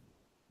spot.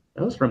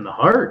 That was from the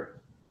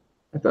heart.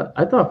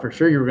 I thought for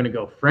sure you were going to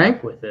go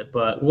Frank with it,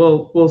 but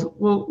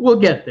we'll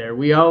get there.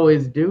 We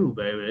always do,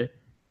 baby.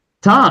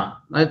 Tom,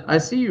 I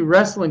see you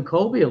wrestling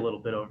Colby a little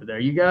bit over there.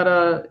 You got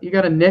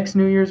a Knicks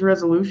New Year's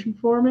resolution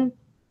for me?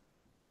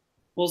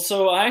 Well,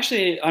 so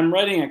I'm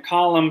writing a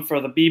column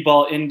for the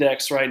B-Ball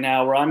Index right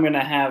now where I'm going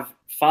to have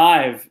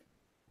 5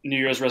 New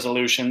Year's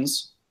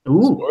resolutions.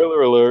 Ooh.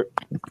 Spoiler alert.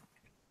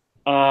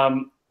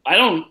 I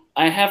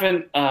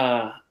haven't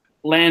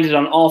landed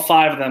on all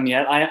 5 of them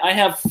yet. I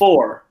have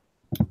 4.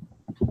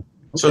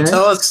 So Okay.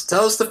 tell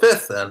us the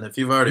 5th then, if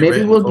you've already Maybe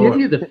written we'll 4. give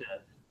you the 5th.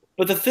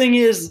 But the thing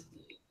is,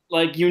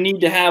 like, you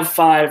need to have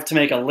 5 to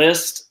make a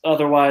list.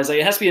 Otherwise,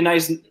 it has to be a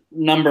nice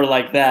number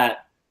like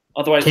that.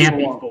 Otherwise, Can't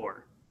be people won't.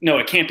 4. No,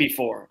 it can't be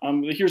 4.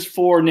 Here's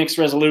 4 Knicks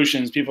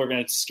resolutions. People are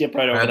going to skip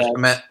right over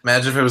that.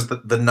 Imagine if it was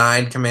the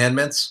 9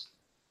 commandments.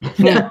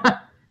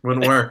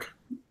 Wouldn't work.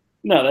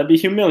 No, that'd be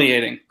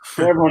humiliating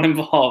for everyone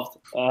involved.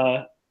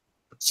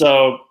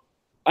 So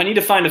I need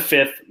to find a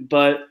 5th,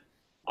 but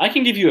I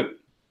can give you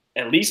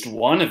at least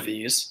one of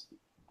these.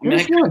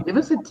 Give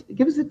us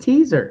a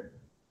teaser.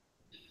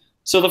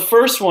 So the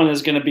first one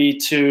is going to be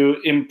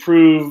to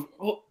improve.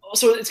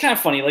 So it's kind of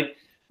funny. Like,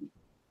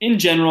 in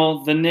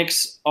general, the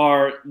Knicks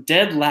are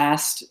dead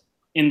last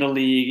in the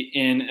league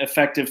in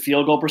effective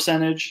field goal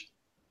percentage,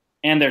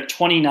 and they're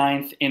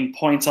 29th in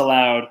points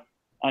allowed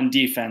on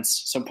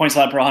defense. So points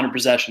allowed per 100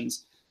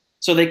 possessions.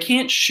 So they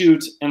can't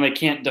shoot and they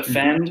can't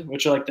defend,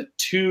 which are like the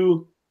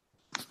 2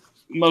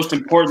 most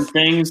important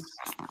things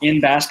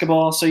in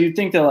basketball. So you'd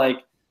think that, like,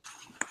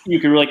 you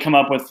could really come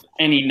up with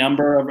any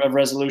number of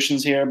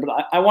resolutions here,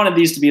 but I wanted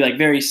these to be, like,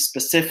 very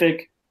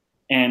specific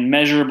and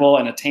measurable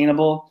and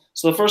attainable.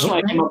 So the first one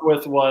I came up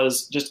with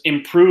was just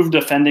improve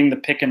defending the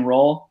pick and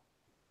roll.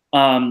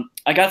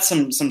 I got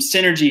some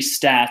synergy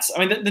stats.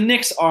 I mean, the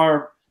Knicks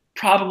are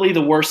probably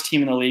the worst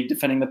team in the league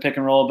defending the pick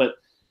and roll, but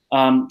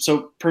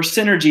So per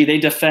synergy, they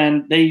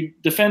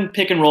defend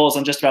pick and rolls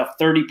on just about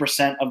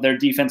 30% of their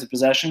defensive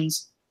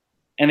possessions,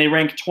 and they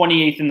rank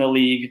 28th in the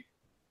league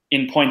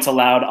in points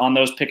allowed on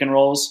those pick and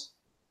rolls.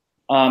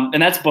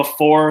 And that's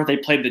before they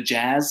played the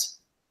Jazz.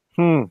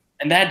 And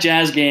that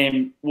Jazz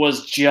game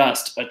was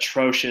just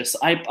atrocious.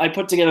 I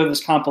put together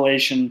this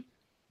compilation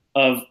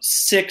of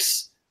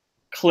 6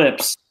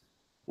 clips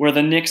where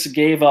the Knicks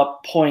gave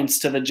up points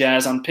to the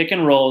Jazz on pick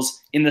and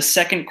rolls in the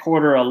second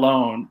quarter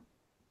alone.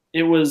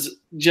 It was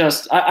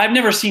just – I've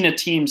never seen a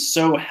team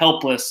so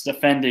helpless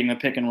defending the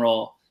pick and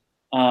roll.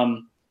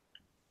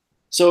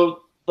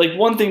 So, like,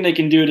 one thing they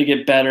can do to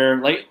get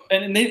better, like,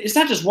 and it's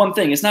not just one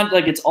thing. It's not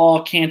like it's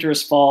all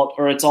Cantor's fault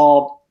or it's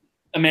all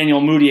Emmanuel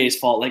Moutier's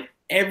fault. Like,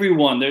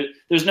 everyone,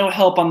 there's no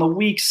help on the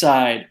weak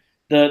side.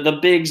 The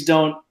bigs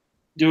don't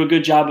do a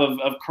good job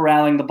of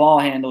corralling the ball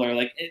handler.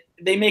 Like,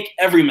 they make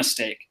every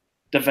mistake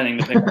defending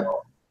the pick and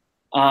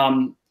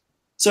roll.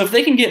 So if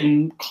they can get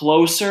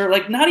closer,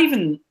 like not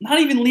even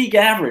league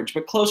average,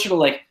 but closer to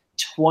like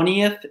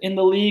 20th in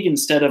the league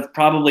instead of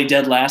probably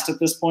dead last at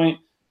this point,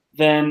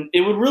 then it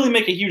would really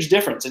make a huge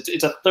difference.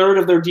 It's a third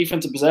of their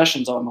defensive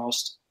possessions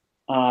almost.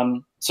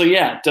 So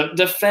yeah,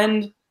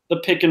 defend the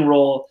pick and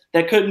roll.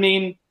 That could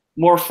mean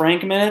more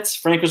Frank minutes.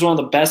 Frank was one of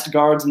the best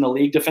guards in the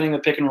league defending the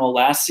pick and roll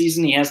last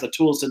season. He has the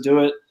tools to do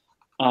it.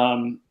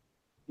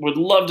 Would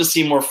love to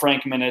see more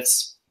Frank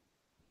minutes.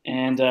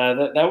 And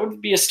that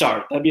would be a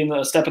start. That'd be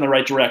a step in the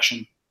right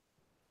direction.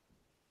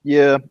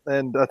 Yeah,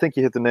 and I think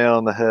you hit the nail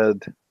on the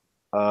head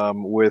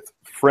with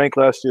Frank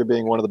last year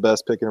being one of the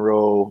best pick and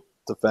roll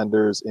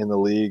defenders in the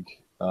league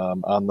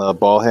on the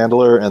ball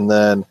handler. And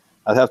then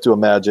I'd have to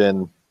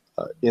imagine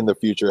in the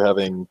future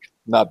having,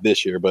 not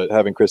this year, but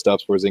having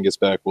Kristaps Porzingis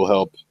back will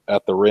help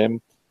at the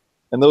rim.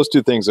 And those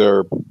two things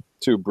are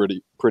two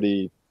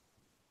pretty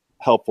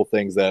helpful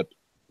things that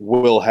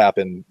will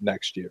happen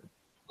next year,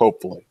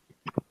 hopefully.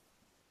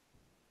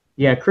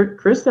 Yeah,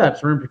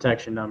 Kristaps rim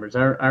protection numbers.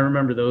 I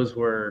remember those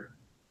were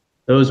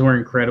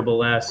incredible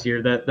last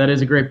year. That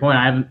is a great point.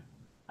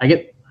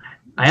 I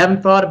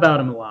haven't thought about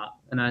him a lot,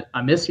 and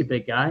I miss you,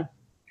 big guy.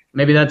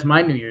 Maybe that's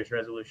my New Year's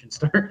resolution.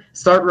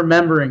 Start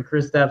remembering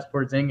Kristaps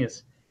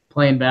Porzingis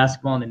playing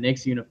basketball in the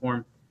Knicks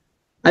uniform.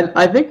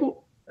 I think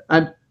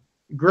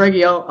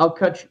Greggy, I'll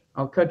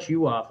cut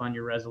you off on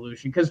your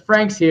resolution because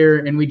Frank's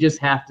here and we just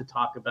have to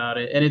talk about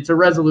it. And it's a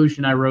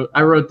resolution I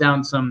wrote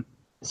down some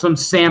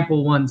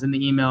sample ones in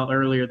the email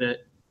earlier that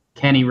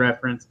Kenny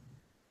referenced.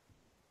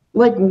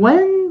 Like,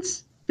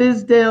 when's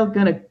Fizdale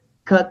gonna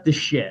cut the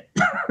shit?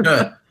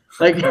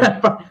 Like,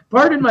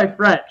 pardon my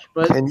French,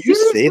 but can you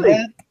say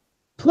that?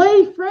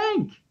 Play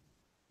Frank,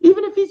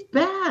 even if he's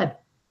bad.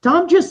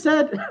 Tom just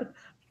said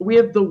we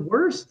have the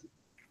worst.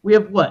 We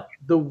have what?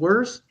 The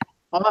worst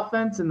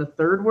offense and the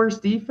third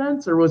worst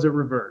defense, or was it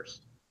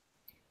reversed?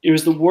 It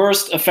was the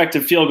worst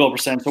effective field goal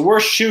percent, the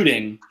worst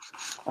shooting.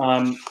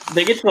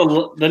 They get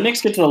to the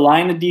Knicks get to the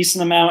line a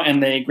decent amount,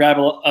 and they grab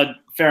a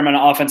fair amount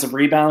of offensive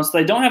rebounds.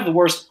 They don't have the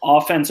worst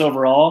offense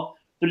overall.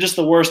 They're just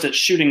the worst at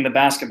shooting the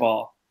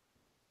basketball.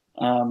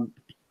 Well,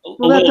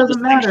 that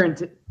doesn't matter.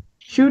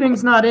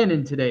 Shooting's not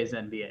in today's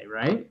NBA,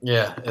 right?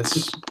 Yeah,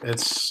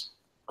 it's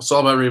all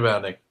about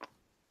rebounding.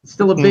 It's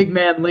still a big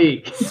man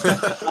league.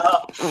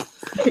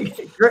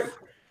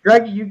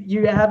 Greg,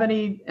 you have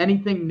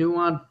anything new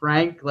on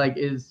Frank? Like,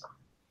 is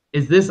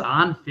this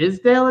on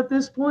Fizdale at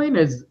this point?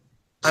 Is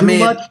too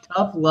much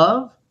tough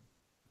love?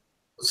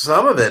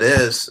 Some of it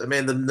is. I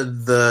mean,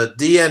 the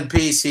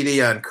DNP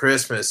CD on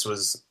Christmas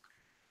was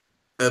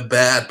a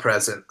bad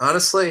present.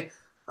 Honestly,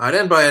 I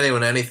didn't buy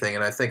anyone anything,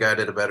 and I think I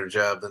did a better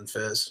job than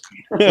Fizz.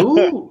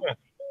 Ooh.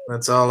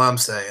 That's all I'm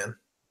saying.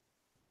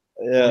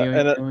 Yeah,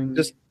 and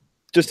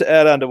just to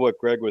add on to what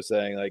Greg was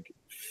saying, like,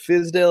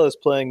 Fizdale is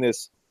playing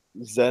this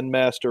Zen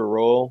master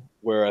role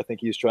where I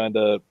think he's trying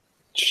to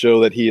show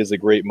that he is a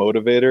great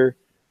motivator.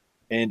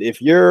 And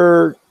if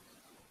you're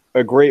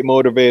a great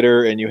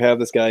motivator and you have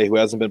this guy who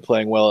hasn't been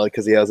playing well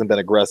because he hasn't been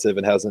aggressive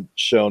and hasn't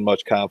shown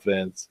much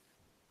confidence,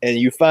 and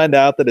you find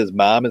out that his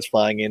mom is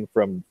flying in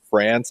from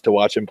France to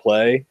watch him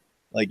play,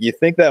 like, you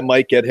think that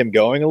might get him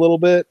going a little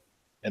bit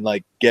and,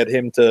 like, get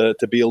him to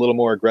be a little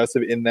more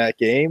aggressive in that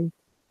game,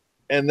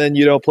 and then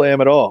you don't play him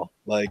at all.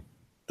 Like,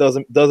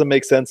 doesn't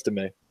make sense to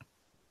me.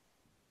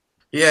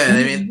 Yeah,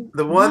 I mean,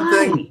 the one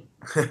thing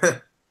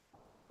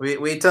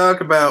we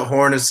talk about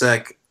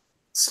Hornacek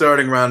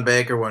starting Ron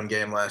Baker one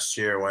game last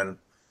year when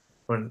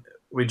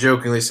we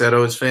jokingly said,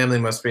 "Oh, his family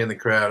must be in the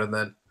crowd," and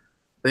then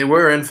they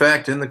were in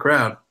fact in the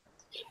crowd.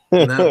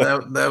 And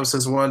that was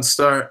his one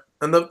start.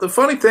 And the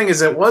funny thing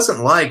is, it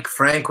wasn't like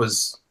Frank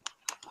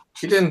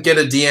he didn't get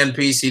a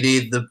DNP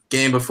CD the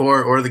game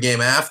before or the game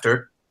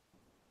after.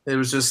 It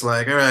was just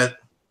like, all right,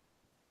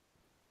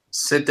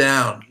 sit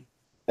down.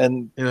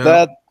 And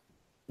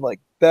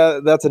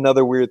that's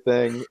another weird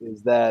thing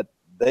is that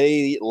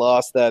they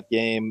lost that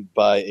game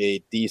by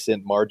a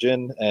decent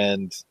margin,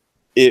 and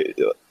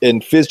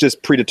Fizz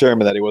just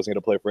predetermined that he wasn't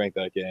going to play Frank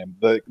that game.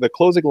 The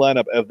closing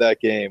lineup of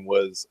that game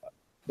was,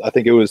 I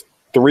think it was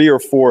 3 or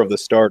 4 of the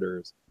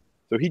starters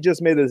So he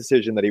just made the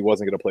decision that he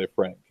wasn't going to play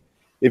Frank.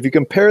 If you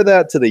compare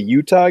that to the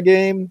Utah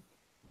game,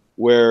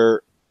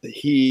 where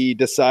he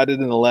decided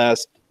in the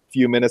last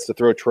few minutes to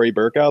throw Trey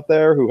Burke out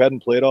there, who hadn't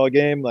played all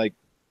game, like,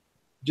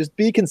 just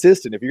be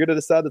consistent. If you're going to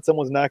decide that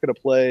someone's not going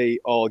to play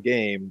all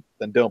game,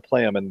 then don't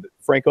play him. And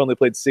Frank only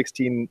played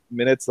 16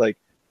 minutes. Like,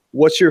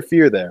 what's your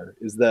fear there?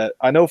 Is that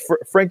I know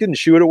Frank didn't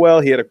shoot it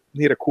well. He had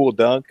a cool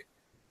dunk.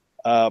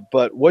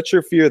 But what's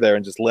your fear there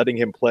in just letting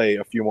him play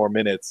a few more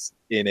minutes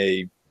in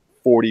a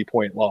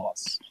 40-point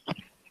loss?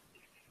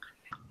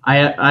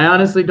 I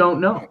honestly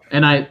don't know.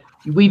 And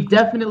we've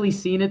definitely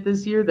seen it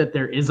this year that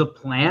there is a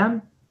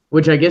plan,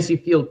 which I guess you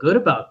feel good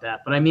about that.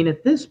 But I mean,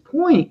 at this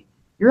point,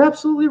 you're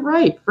absolutely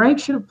right. Frank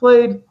should have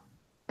played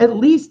at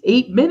least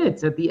 8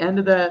 minutes at the end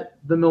of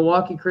the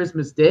Milwaukee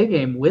Christmas Day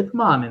game with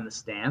Mom in the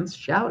stands.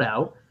 Shout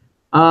out.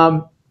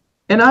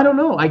 And I don't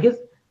know.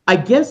 I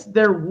guess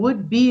there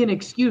would be an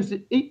excuse.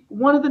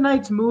 One of the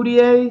nights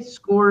Mudiay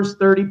scores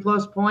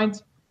 30-plus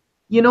points,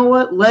 you know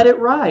what? Let it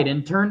ride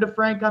and turn to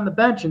Frank on the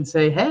bench and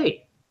say,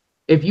 hey,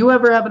 if you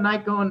ever have a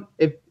night going,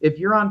 if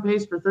you're on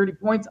pace for 30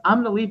 points, I'm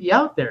going to leave you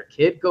out there,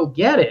 kid. Go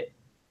get it.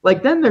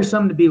 Like, then there's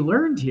something to be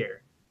learned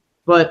here.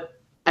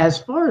 But as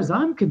far as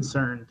I'm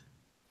concerned,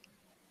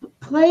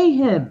 play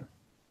him.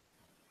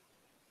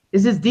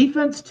 Is his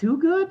defense too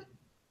good?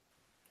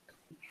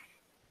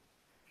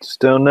 Just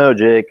don't know,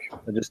 Jake.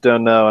 I just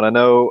don't know. And I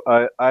know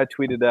I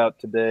tweeted out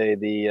today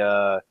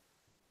the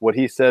what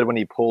he said when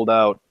he pulled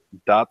out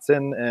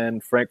Dotson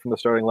and Frank from the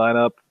starting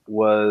lineup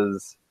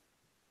was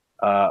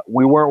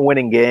we weren't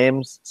winning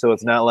games, so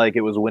it's not like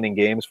it was winning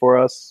games for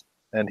us.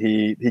 And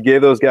he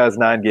gave those guys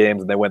 9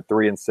 games, and they went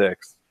 3-6.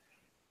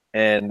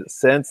 And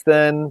since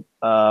then,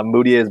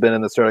 Mudiay has been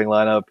in the starting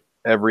lineup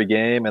every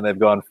game, and they've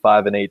gone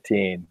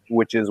 5-18,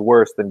 which is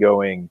worse than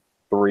going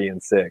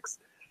 3-6.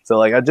 So,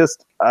 like,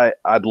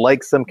 I'd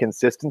like some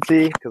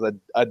consistency because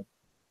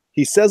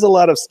he says a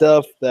lot of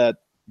stuff that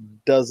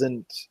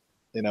doesn't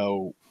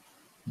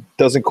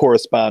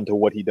correspond to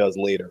what he does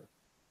later.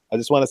 I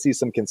just want to see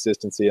some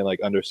consistency and,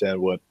 like,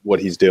 understand what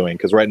he's doing,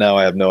 because right now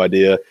I have no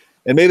idea.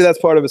 And maybe that's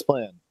part of his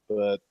plan,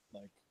 but,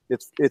 like,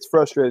 it's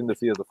frustrating to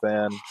see as a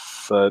fan,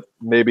 but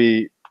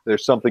maybe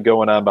there's something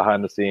going on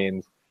behind the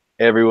scenes.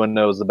 Everyone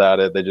knows about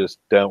it. They just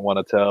don't want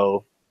to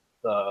tell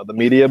the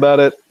media about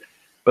it.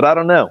 But I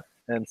don't know.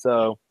 And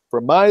so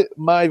from my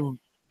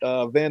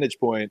vantage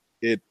point,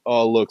 it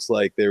all looks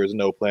like there is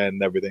no plan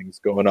and everything's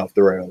going off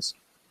the rails.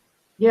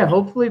 Yeah,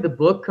 hopefully the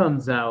book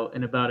comes out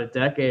in about a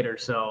decade or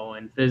so,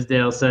 and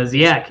Fizdale says,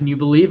 yeah, can you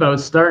believe I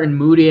was starting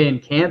Mudiay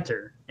and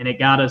Cantor, and it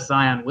got us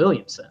Zion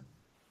Williamson?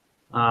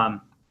 A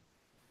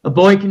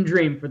boy can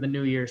dream for the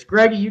New Year's.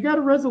 Greggy, you got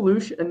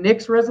a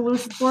Knicks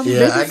resolution for me?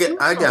 Yeah,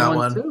 I got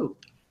one. Too.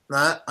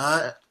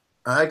 I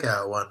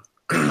got one.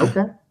 Okay.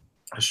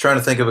 I was trying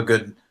to think of a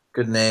good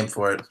name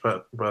for it,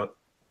 but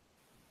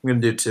I'm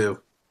going to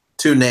do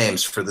two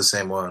names for the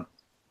same one.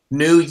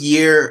 New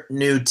year,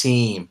 new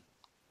team.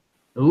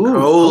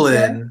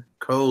 Ooh,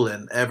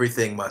 colon,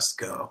 everything must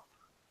go.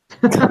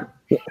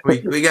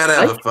 we got to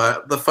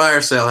have the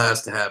fire sale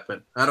has to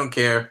happen. I don't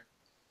care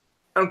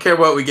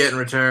what we get in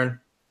return.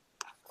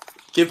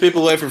 Give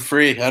people away for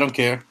free. I don't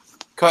care.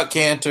 Cut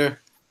Cantor.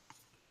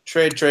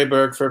 Trade Trey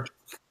Burke for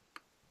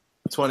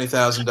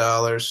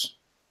 $20,000.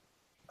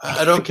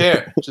 I don't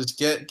care.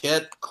 Just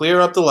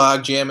clear up the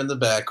logjam in the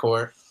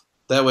backcourt.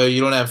 That way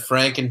you don't have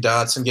Frank and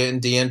Dotson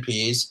getting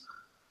DNPs.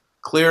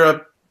 Clear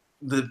up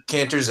the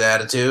Cantor's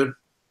attitude.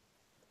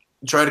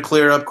 Try to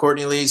clear up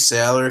Courtney Lee's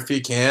salary if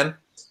you can.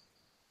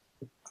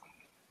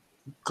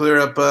 Clear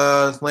up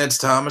Lance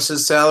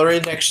Thomas's salary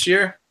next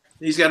year.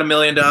 He's got $1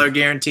 million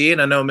guarantee,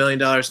 and I know $1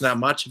 million is not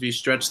much. If you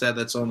stretch that,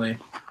 that's only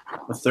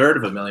a third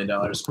of $1 million.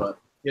 But,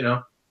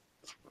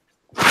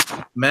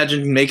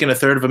 imagine making a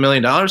third of $1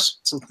 million.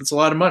 It's a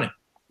lot of money.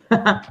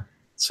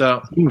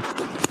 So,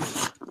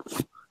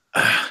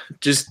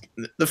 just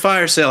the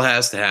fire sale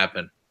has to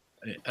happen.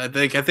 I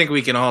think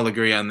we can all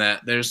agree on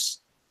that.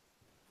 There's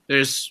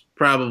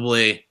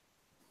probably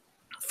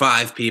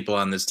 5 people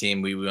on this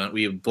team we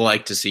would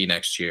like to see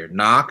next year: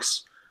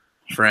 Knox,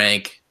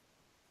 Frank,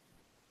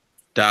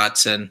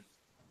 Dotson,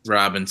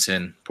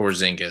 Robinson,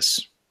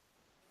 Porzingis.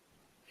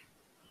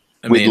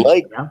 We'd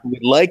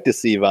like to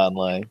see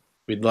Vonleh.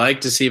 We'd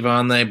like to see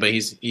Vonleh, but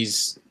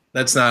he's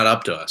that's not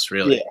up to us,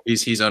 really. Yeah.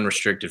 He's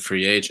unrestricted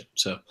free agent,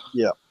 so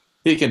yeah,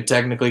 he can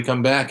technically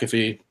come back if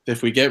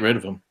we get rid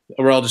of him.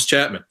 We're all just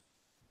Chapman.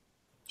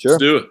 Sure,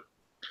 let's do it.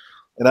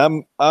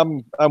 And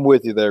I'm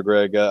with you there,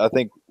 Greg. I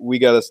think we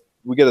gotta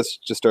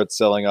just start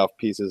selling off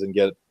pieces and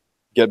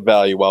get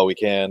value while we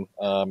can.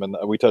 And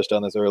we touched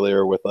on this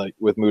earlier with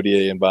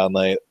Mudiay and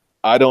Vonleh.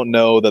 I don't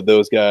know that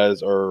those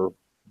guys are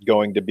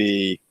going to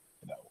be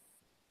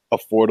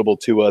affordable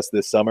to us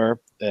this summer,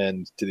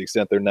 and to the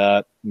extent they're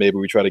not, maybe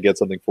we try to get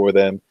something for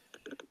them.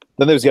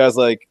 Then there's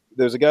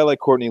a guy like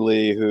Courtney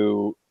Lee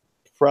who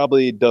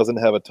probably doesn't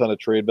have a ton of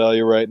trade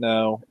value right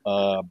now,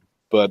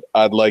 but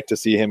I'd like to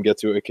see him get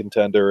to a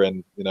contender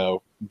and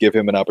give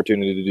him an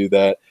opportunity to do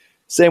that.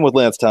 Same with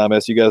Lance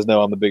Thomas. You guys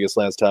know I'm the biggest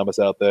Lance Thomas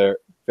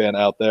fan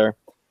out there.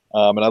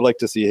 And I'd like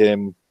to see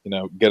him,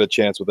 get a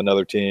chance with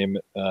another team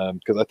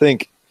because I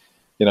think,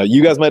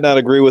 you guys might not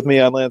agree with me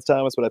on Lance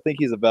Thomas, but I think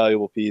he's a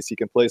valuable piece. He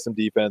can play some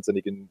defense,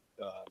 and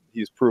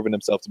he's proven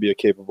himself to be a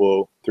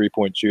capable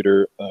three-point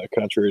shooter,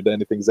 contrary to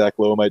anything Zach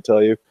Lowe might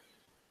tell you.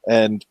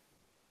 And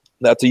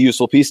that's a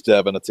useful piece to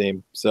have on a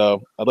team.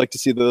 So I'd like to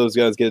see those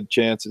guys get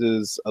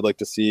chances. I'd like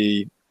to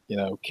see,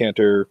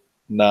 Cantor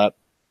not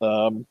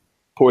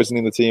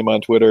poisoning the team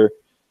on Twitter.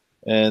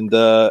 And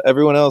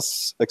everyone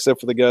else, except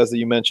for the guys that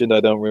you mentioned, I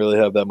don't really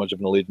have that much of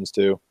an allegiance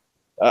to.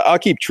 I'll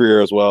keep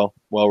Trier as well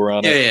while we're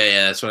on it.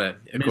 Yeah. That's what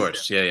of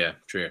course. Yeah.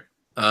 Trier.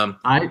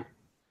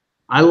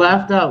 I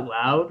laughed out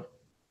loud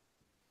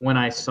when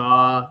I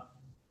saw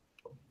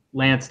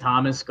Lance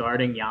Thomas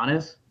guarding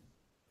Giannis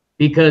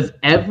because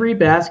every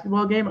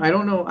basketball game, I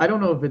don't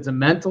know if it's a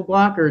mental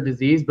block or a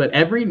disease, but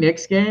every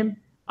Knicks game,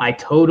 I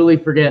totally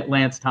forget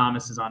Lance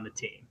Thomas is on the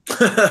team.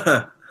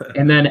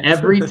 And then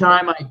every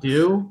time I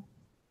do,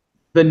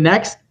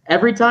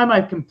 every time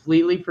I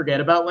completely forget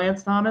about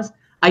Lance Thomas,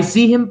 I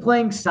see him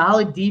playing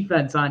solid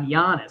defense on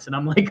Giannis, and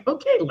I'm like,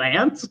 okay,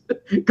 Lance,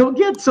 go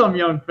get some,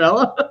 young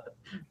fella.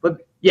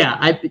 But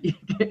yeah,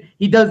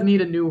 he does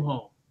need a new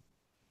home.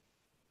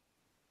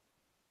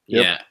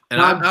 Yeah,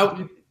 and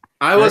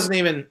I wasn't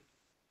even,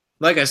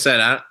 like I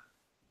said,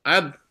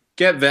 I'd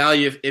get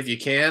value if you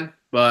can,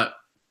 but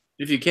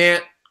if you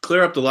can't,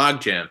 clear up the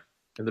logjam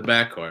in the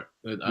backcourt.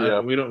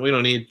 We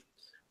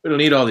don't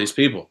need all these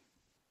people.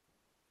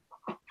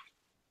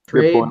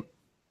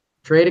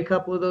 Trade a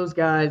couple of those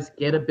guys,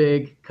 get a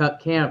big cut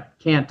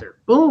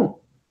Cantor. Boom.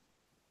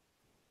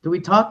 Do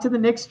we talk to the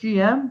Knicks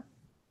GM?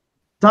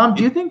 Tom,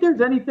 do you think there's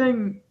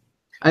anything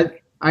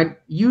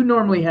you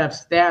normally have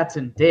stats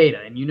and data,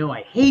 and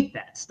I hate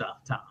that stuff,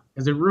 Tom,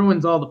 because it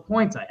ruins all the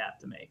points I have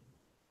to make.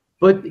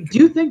 But do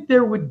you think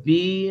there would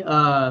be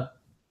a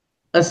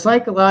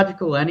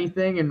psychological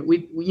anything? And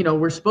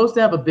we're supposed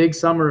to have a big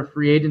summer of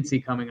free agency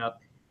coming up.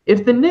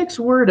 If the Knicks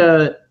were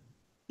to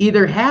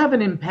either have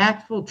an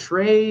impactful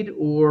trade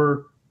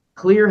or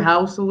clear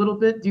house a little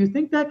bit, do you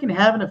think that can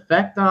have an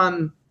effect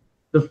on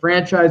the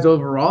franchise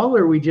overall,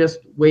 or we just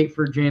wait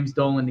for James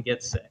Dolan to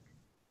get sick?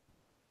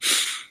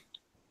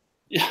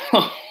 Yeah,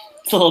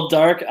 it's a little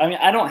dark. I mean,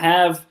 I don't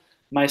have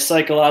my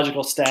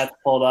psychological stats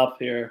pulled up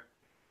here.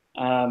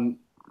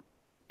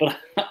 But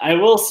I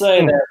will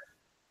say that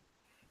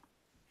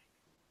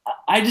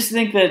I just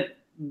think that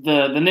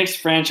the Knicks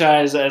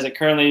franchise, as it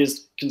currently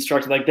is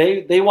constructed, like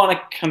they want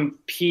to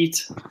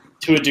compete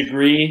to a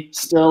degree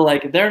still.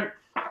 Like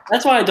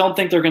that's why I don't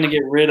think they're going to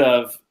get rid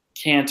of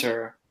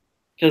Cantor,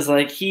 because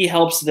like he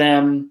helps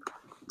them.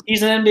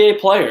 He's an NBA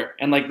player,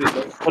 and like they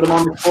put him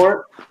on the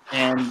court,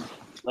 and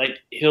like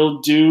he'll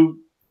do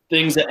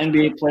things that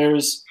NBA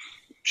players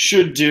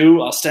should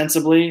do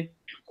ostensibly.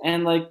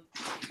 And like,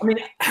 I mean,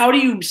 how do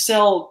you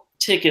sell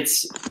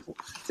tickets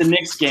to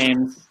Knicks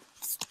games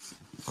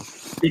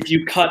if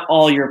you cut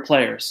all your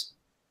players?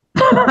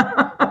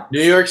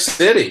 New York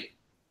City.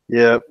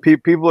 Yeah,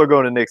 people are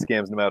going to Knicks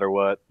games no matter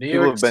what. People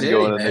York have been City,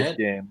 going to man. Knicks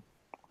game.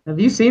 Have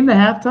you seen the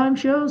halftime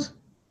shows?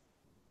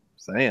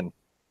 Saying.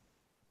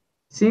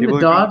 Seen People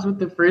the dogs with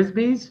the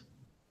Frisbees?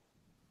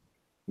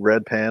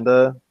 Red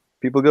Panda.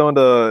 People going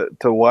to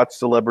watch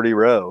Celebrity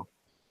Row.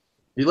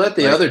 You let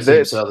the other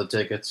team sell the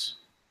tickets.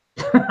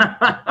 Kind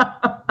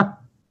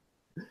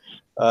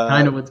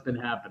of what's been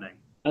happening.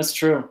 That's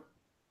true.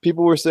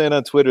 People were saying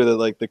on Twitter that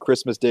like the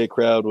Christmas Day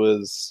crowd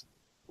was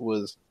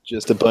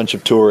just a bunch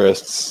of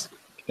tourists,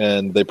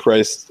 and they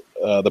priced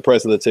the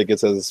price of the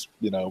tickets has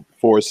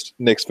forced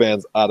Knicks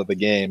fans out of the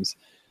games.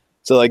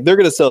 So like they're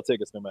gonna sell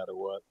tickets no matter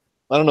what.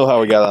 I don't know how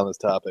we got on this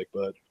topic,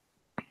 but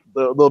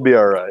they'll be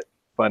all right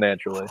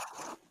financially.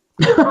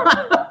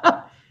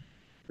 The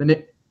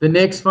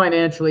Knicks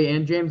financially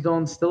and James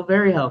Dolan's still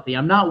very healthy.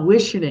 I'm not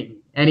wishing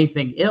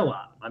anything ill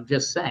on him. I'm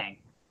just saying.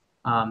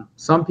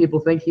 Some people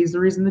think he's the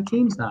reason the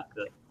team's not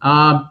good.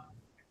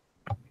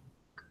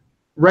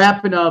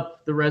 Wrapping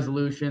up the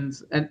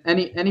resolutions, and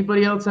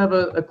anybody else have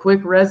a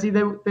quick resi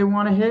they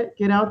want to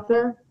get out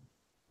there?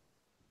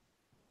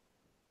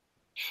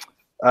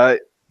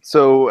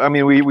 So I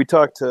mean, we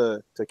talked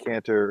to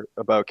Cantor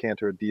about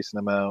Cantor a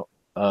decent amount,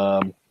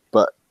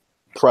 but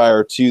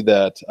prior to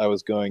that, I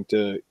was going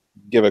to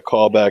give a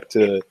call back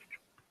to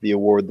the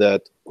award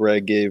that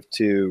Greg gave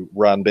to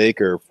Ron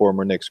Baker,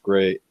 former Knicks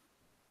great,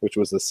 which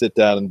was the Sit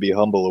Down and Be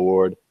Humble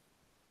award.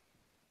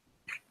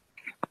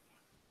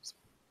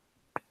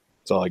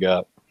 That's all I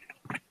got.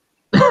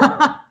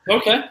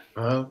 Okay.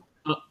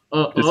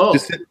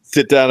 Just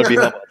sit down and be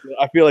humble.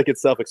 I feel like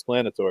it's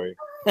self-explanatory.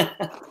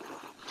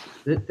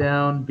 Sit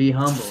down, be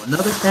humble.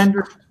 Another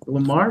Kendrick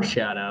Lamar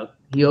shout out.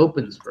 He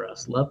opens for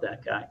us. Love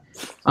that guy.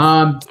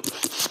 I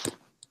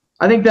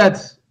think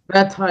that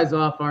ties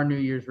off our New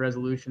Year's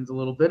resolutions a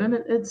little bit, and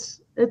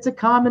it's a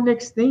common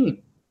Knicks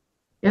theme.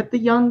 Get the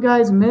young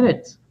guys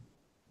minutes.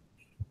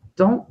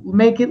 Don't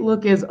make it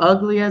look as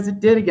ugly as it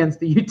did against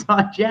the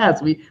Utah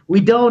Jazz. We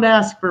don't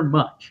ask for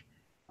much,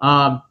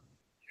 but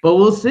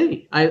we'll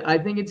see. I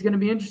think it's going to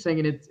be interesting,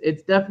 and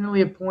it's definitely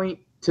a point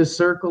to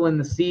circle in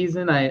the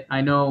season.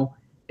 I know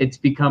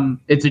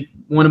it's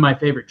one of my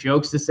favorite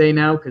jokes to say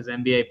now because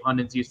NBA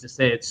pundits used to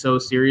say it so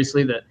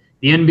seriously that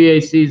the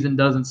NBA season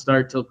doesn't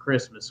start till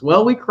Christmas.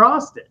 Well, we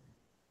crossed it.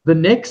 The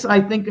Knicks, I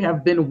think,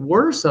 have been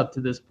worse up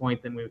to this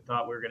point than we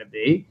thought we were going to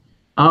be.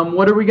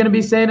 What are we going to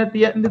be saying at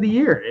the end of the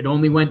year? It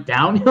only went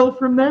downhill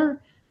from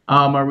there?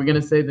 Are we going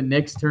to say the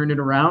Knicks turned it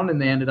around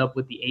and they ended up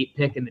with the 8th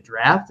pick in the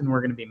draft and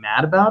we're going to be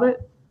mad about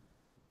it?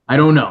 I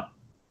don't know.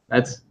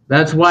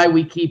 That's why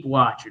we keep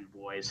watching,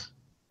 boys.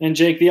 And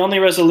Jake, the only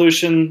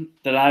resolution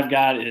that I've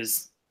got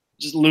is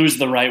just lose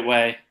the right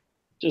way.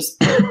 Just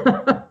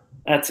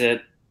that's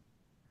it.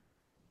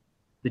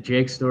 The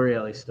Jake story,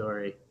 Ellie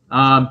story.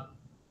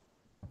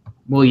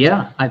 Well,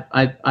 yeah,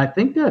 I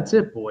think that's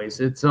it, boys.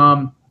 It's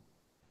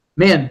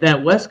man,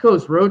 that West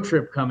Coast road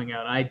trip coming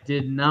out. I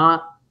did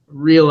not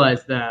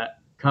realize that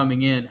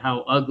coming in how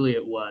ugly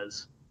it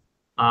was.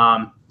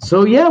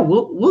 So yeah,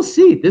 we'll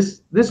see.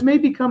 This may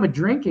become a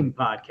drinking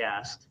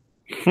podcast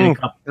in a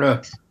couple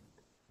weeks.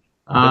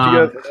 Don't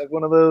you guys have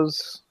one of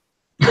those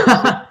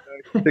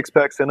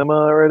six-pack cinema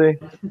already?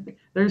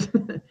 There's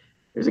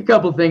a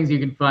couple things you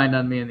can find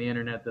on me on the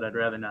internet that I'd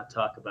rather not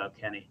talk about,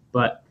 Kenny.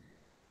 But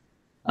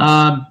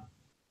I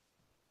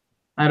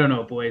don't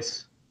know,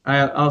 boys.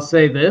 I'll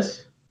say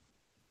this.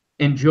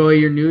 Enjoy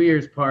your New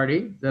Year's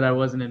party that I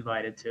wasn't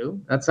invited to.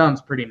 That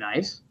sounds pretty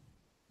nice.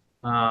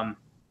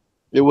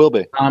 It will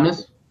be.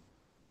 Thomas,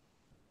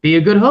 be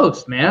a good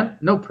host, man.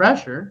 No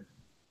pressure.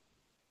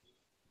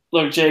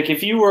 Look, Jake,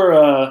 if you were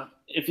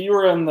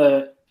on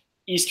the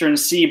Eastern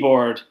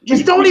Seaboard,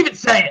 just don't even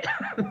say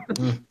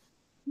it.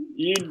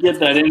 You'd get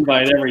that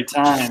invite every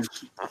time.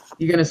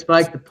 You gonna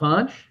spike the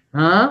punch,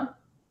 huh?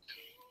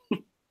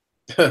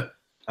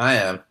 I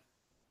am.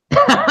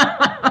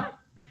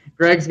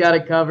 Greg's got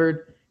it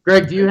covered.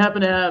 Greg, do you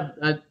happen to have?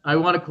 I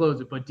want to close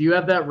it, but do you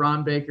have that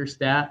Ron Baker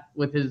stat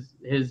with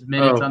his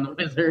minutes on the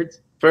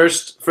Wizards?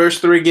 First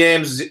 3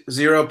 games,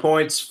 0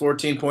 points,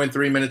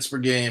 14.3 minutes per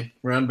game.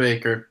 Ron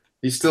Baker,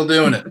 he's still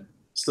doing it.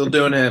 Still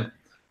doing him.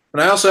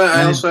 But I also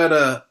have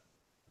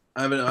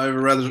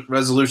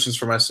resolutions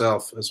for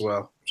myself as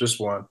well. Just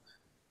one.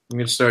 I'm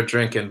gonna start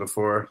drinking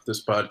before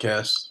this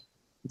podcast.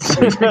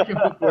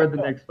 Before the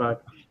next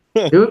podcast.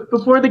 Do it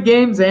before the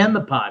games and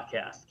the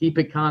podcast. Keep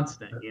it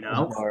constant, you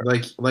know.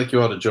 Like you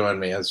all to join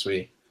me as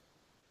we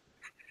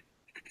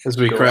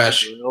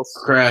crash.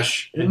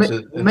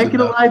 We'll make it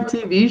a live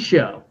TV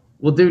show.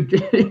 We'll do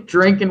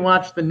drink and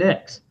watch the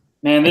Knicks.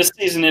 Man, this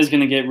season is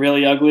going to get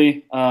really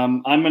ugly.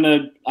 I've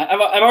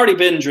already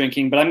been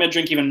drinking, but I'm going to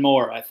drink even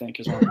more, I think,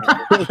 is what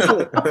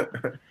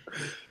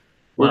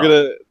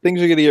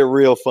things are going to get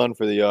real fun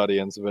for the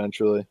audience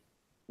eventually.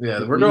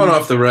 Yeah, we're going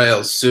off the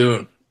rails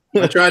soon.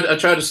 I tried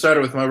to start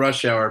it with my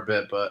rush hour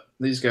bit, but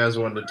these guys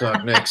wanted to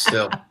talk Knicks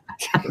still.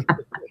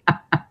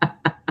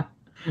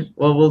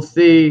 Well, we'll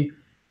see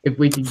if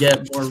we can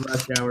get more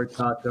rush hour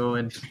talk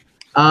going.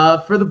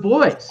 For the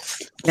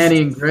boys,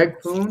 Kenny and Greg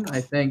Poon, I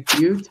thank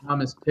you.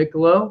 Thomas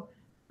Piccolo,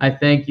 I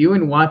thank you.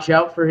 And watch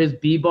out for his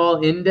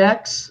B-Ball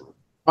Index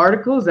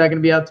article. Is that going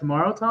to be out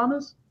tomorrow,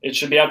 Thomas? It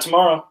should be out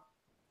tomorrow.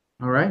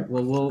 All right.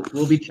 Well,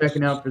 we'll be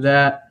checking out for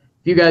that.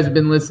 If you guys have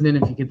been listening,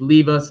 if you could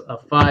leave us a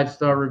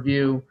 5-star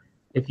review.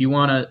 If you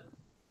want to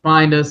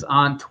find us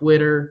on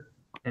Twitter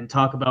and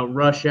talk about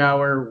Rush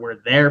Hour, we're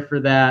there for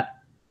that.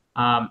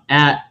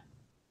 At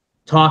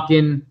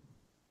Talkin'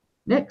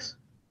 Knicks.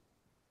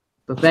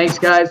 So thanks,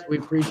 guys. We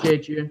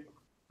appreciate you.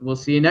 We'll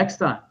see you next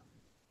time.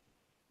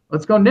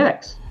 Let's go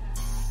Knicks.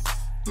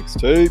 Knicks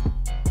tape.